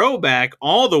a throwback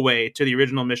all the way to the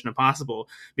original Mission Impossible,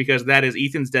 because that is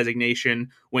Ethan's designation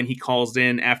when he calls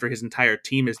in after his entire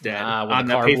team is dead When on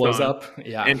the that car blows payphone. up.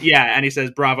 Yeah. And he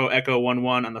says Bravo Echo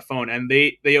 11 on the phone. And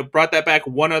they brought that back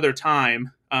one other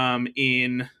time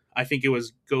in, I think it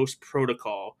was Ghost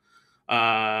Protocol,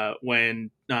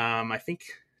 when I think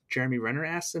Jeremy Renner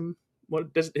asked him what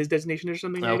his designation is or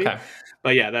something, maybe. Okay.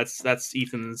 But yeah, that's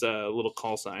Ethan's little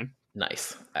call sign.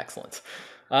 Nice. Excellent.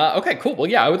 Okay, cool. Well,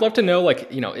 yeah, I would love to know, like,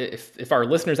 if our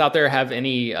listeners out there have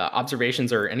any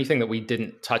observations or anything that we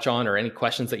didn't touch on, or any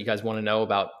questions that you guys want to know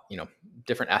about,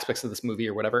 different aspects of this movie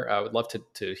or whatever. I would love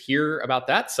to hear about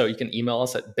that. So you can email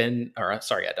us at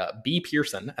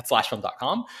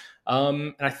bpearson@slashfilm.com.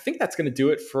 And I think that's going to do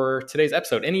it for today's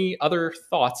episode. Any other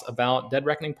thoughts about Dead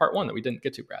Reckoning Part 1 that we didn't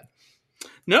get to, Brad?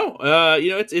 No,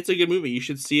 it's a good movie. You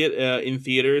should see it in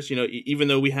theaters. Even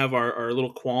though we have our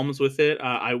little qualms with it,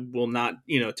 I will not,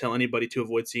 tell anybody to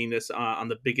avoid seeing this on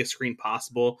the biggest screen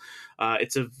possible.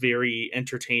 It's a very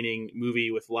entertaining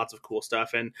movie with lots of cool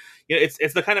stuff, and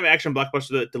it's the kind of action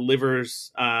blockbuster that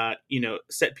delivers,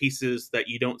 set pieces that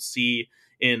you don't see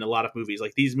in a lot of movies.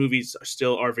 Like, these movies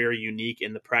still are very unique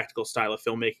in the practical style of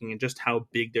filmmaking and just how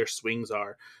big their swings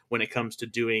are when it comes to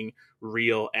doing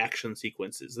real action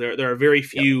sequences. There are very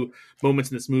few moments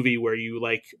in this movie where you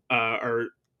are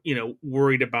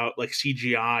worried about like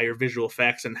CGI or visual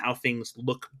effects and how things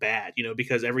look bad,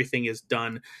 because everything is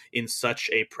done in such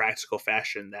a practical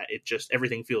fashion that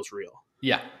everything feels real.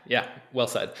 Yeah, well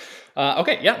said.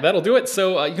 Okay, yeah, that'll do it.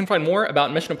 So you can find more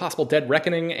about Mission Impossible Dead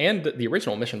Reckoning and the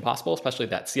original Mission Impossible, especially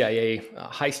that CIA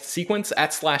heist sequence,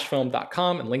 at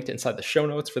slashfilm.com, and linked inside the show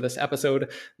notes for this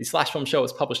episode. The Slash Film Show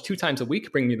is published 2 times a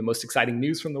week, bringing you the most exciting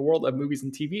news from the world of movies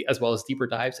and TV, as well as deeper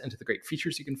dives into the great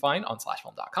features you can find on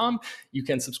slashfilm.com. You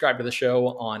can subscribe to the show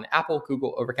on Apple,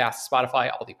 Google, Overcast,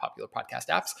 Spotify, all the popular podcast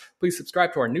apps. Please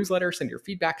subscribe to our newsletter, send your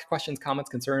feedback, questions,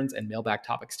 comments, concerns, and mailbag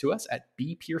topics to us at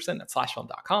bpearson@slashfilm.com.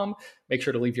 Make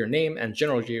sure to leave your name and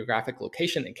general geographic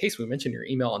location in case we mention your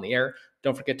email on the air.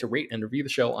 Don't forget to rate and review the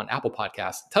show on Apple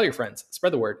Podcasts. Tell your friends,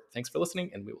 spread the word. Thanks for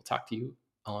listening, and we will talk to you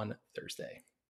on Thursday.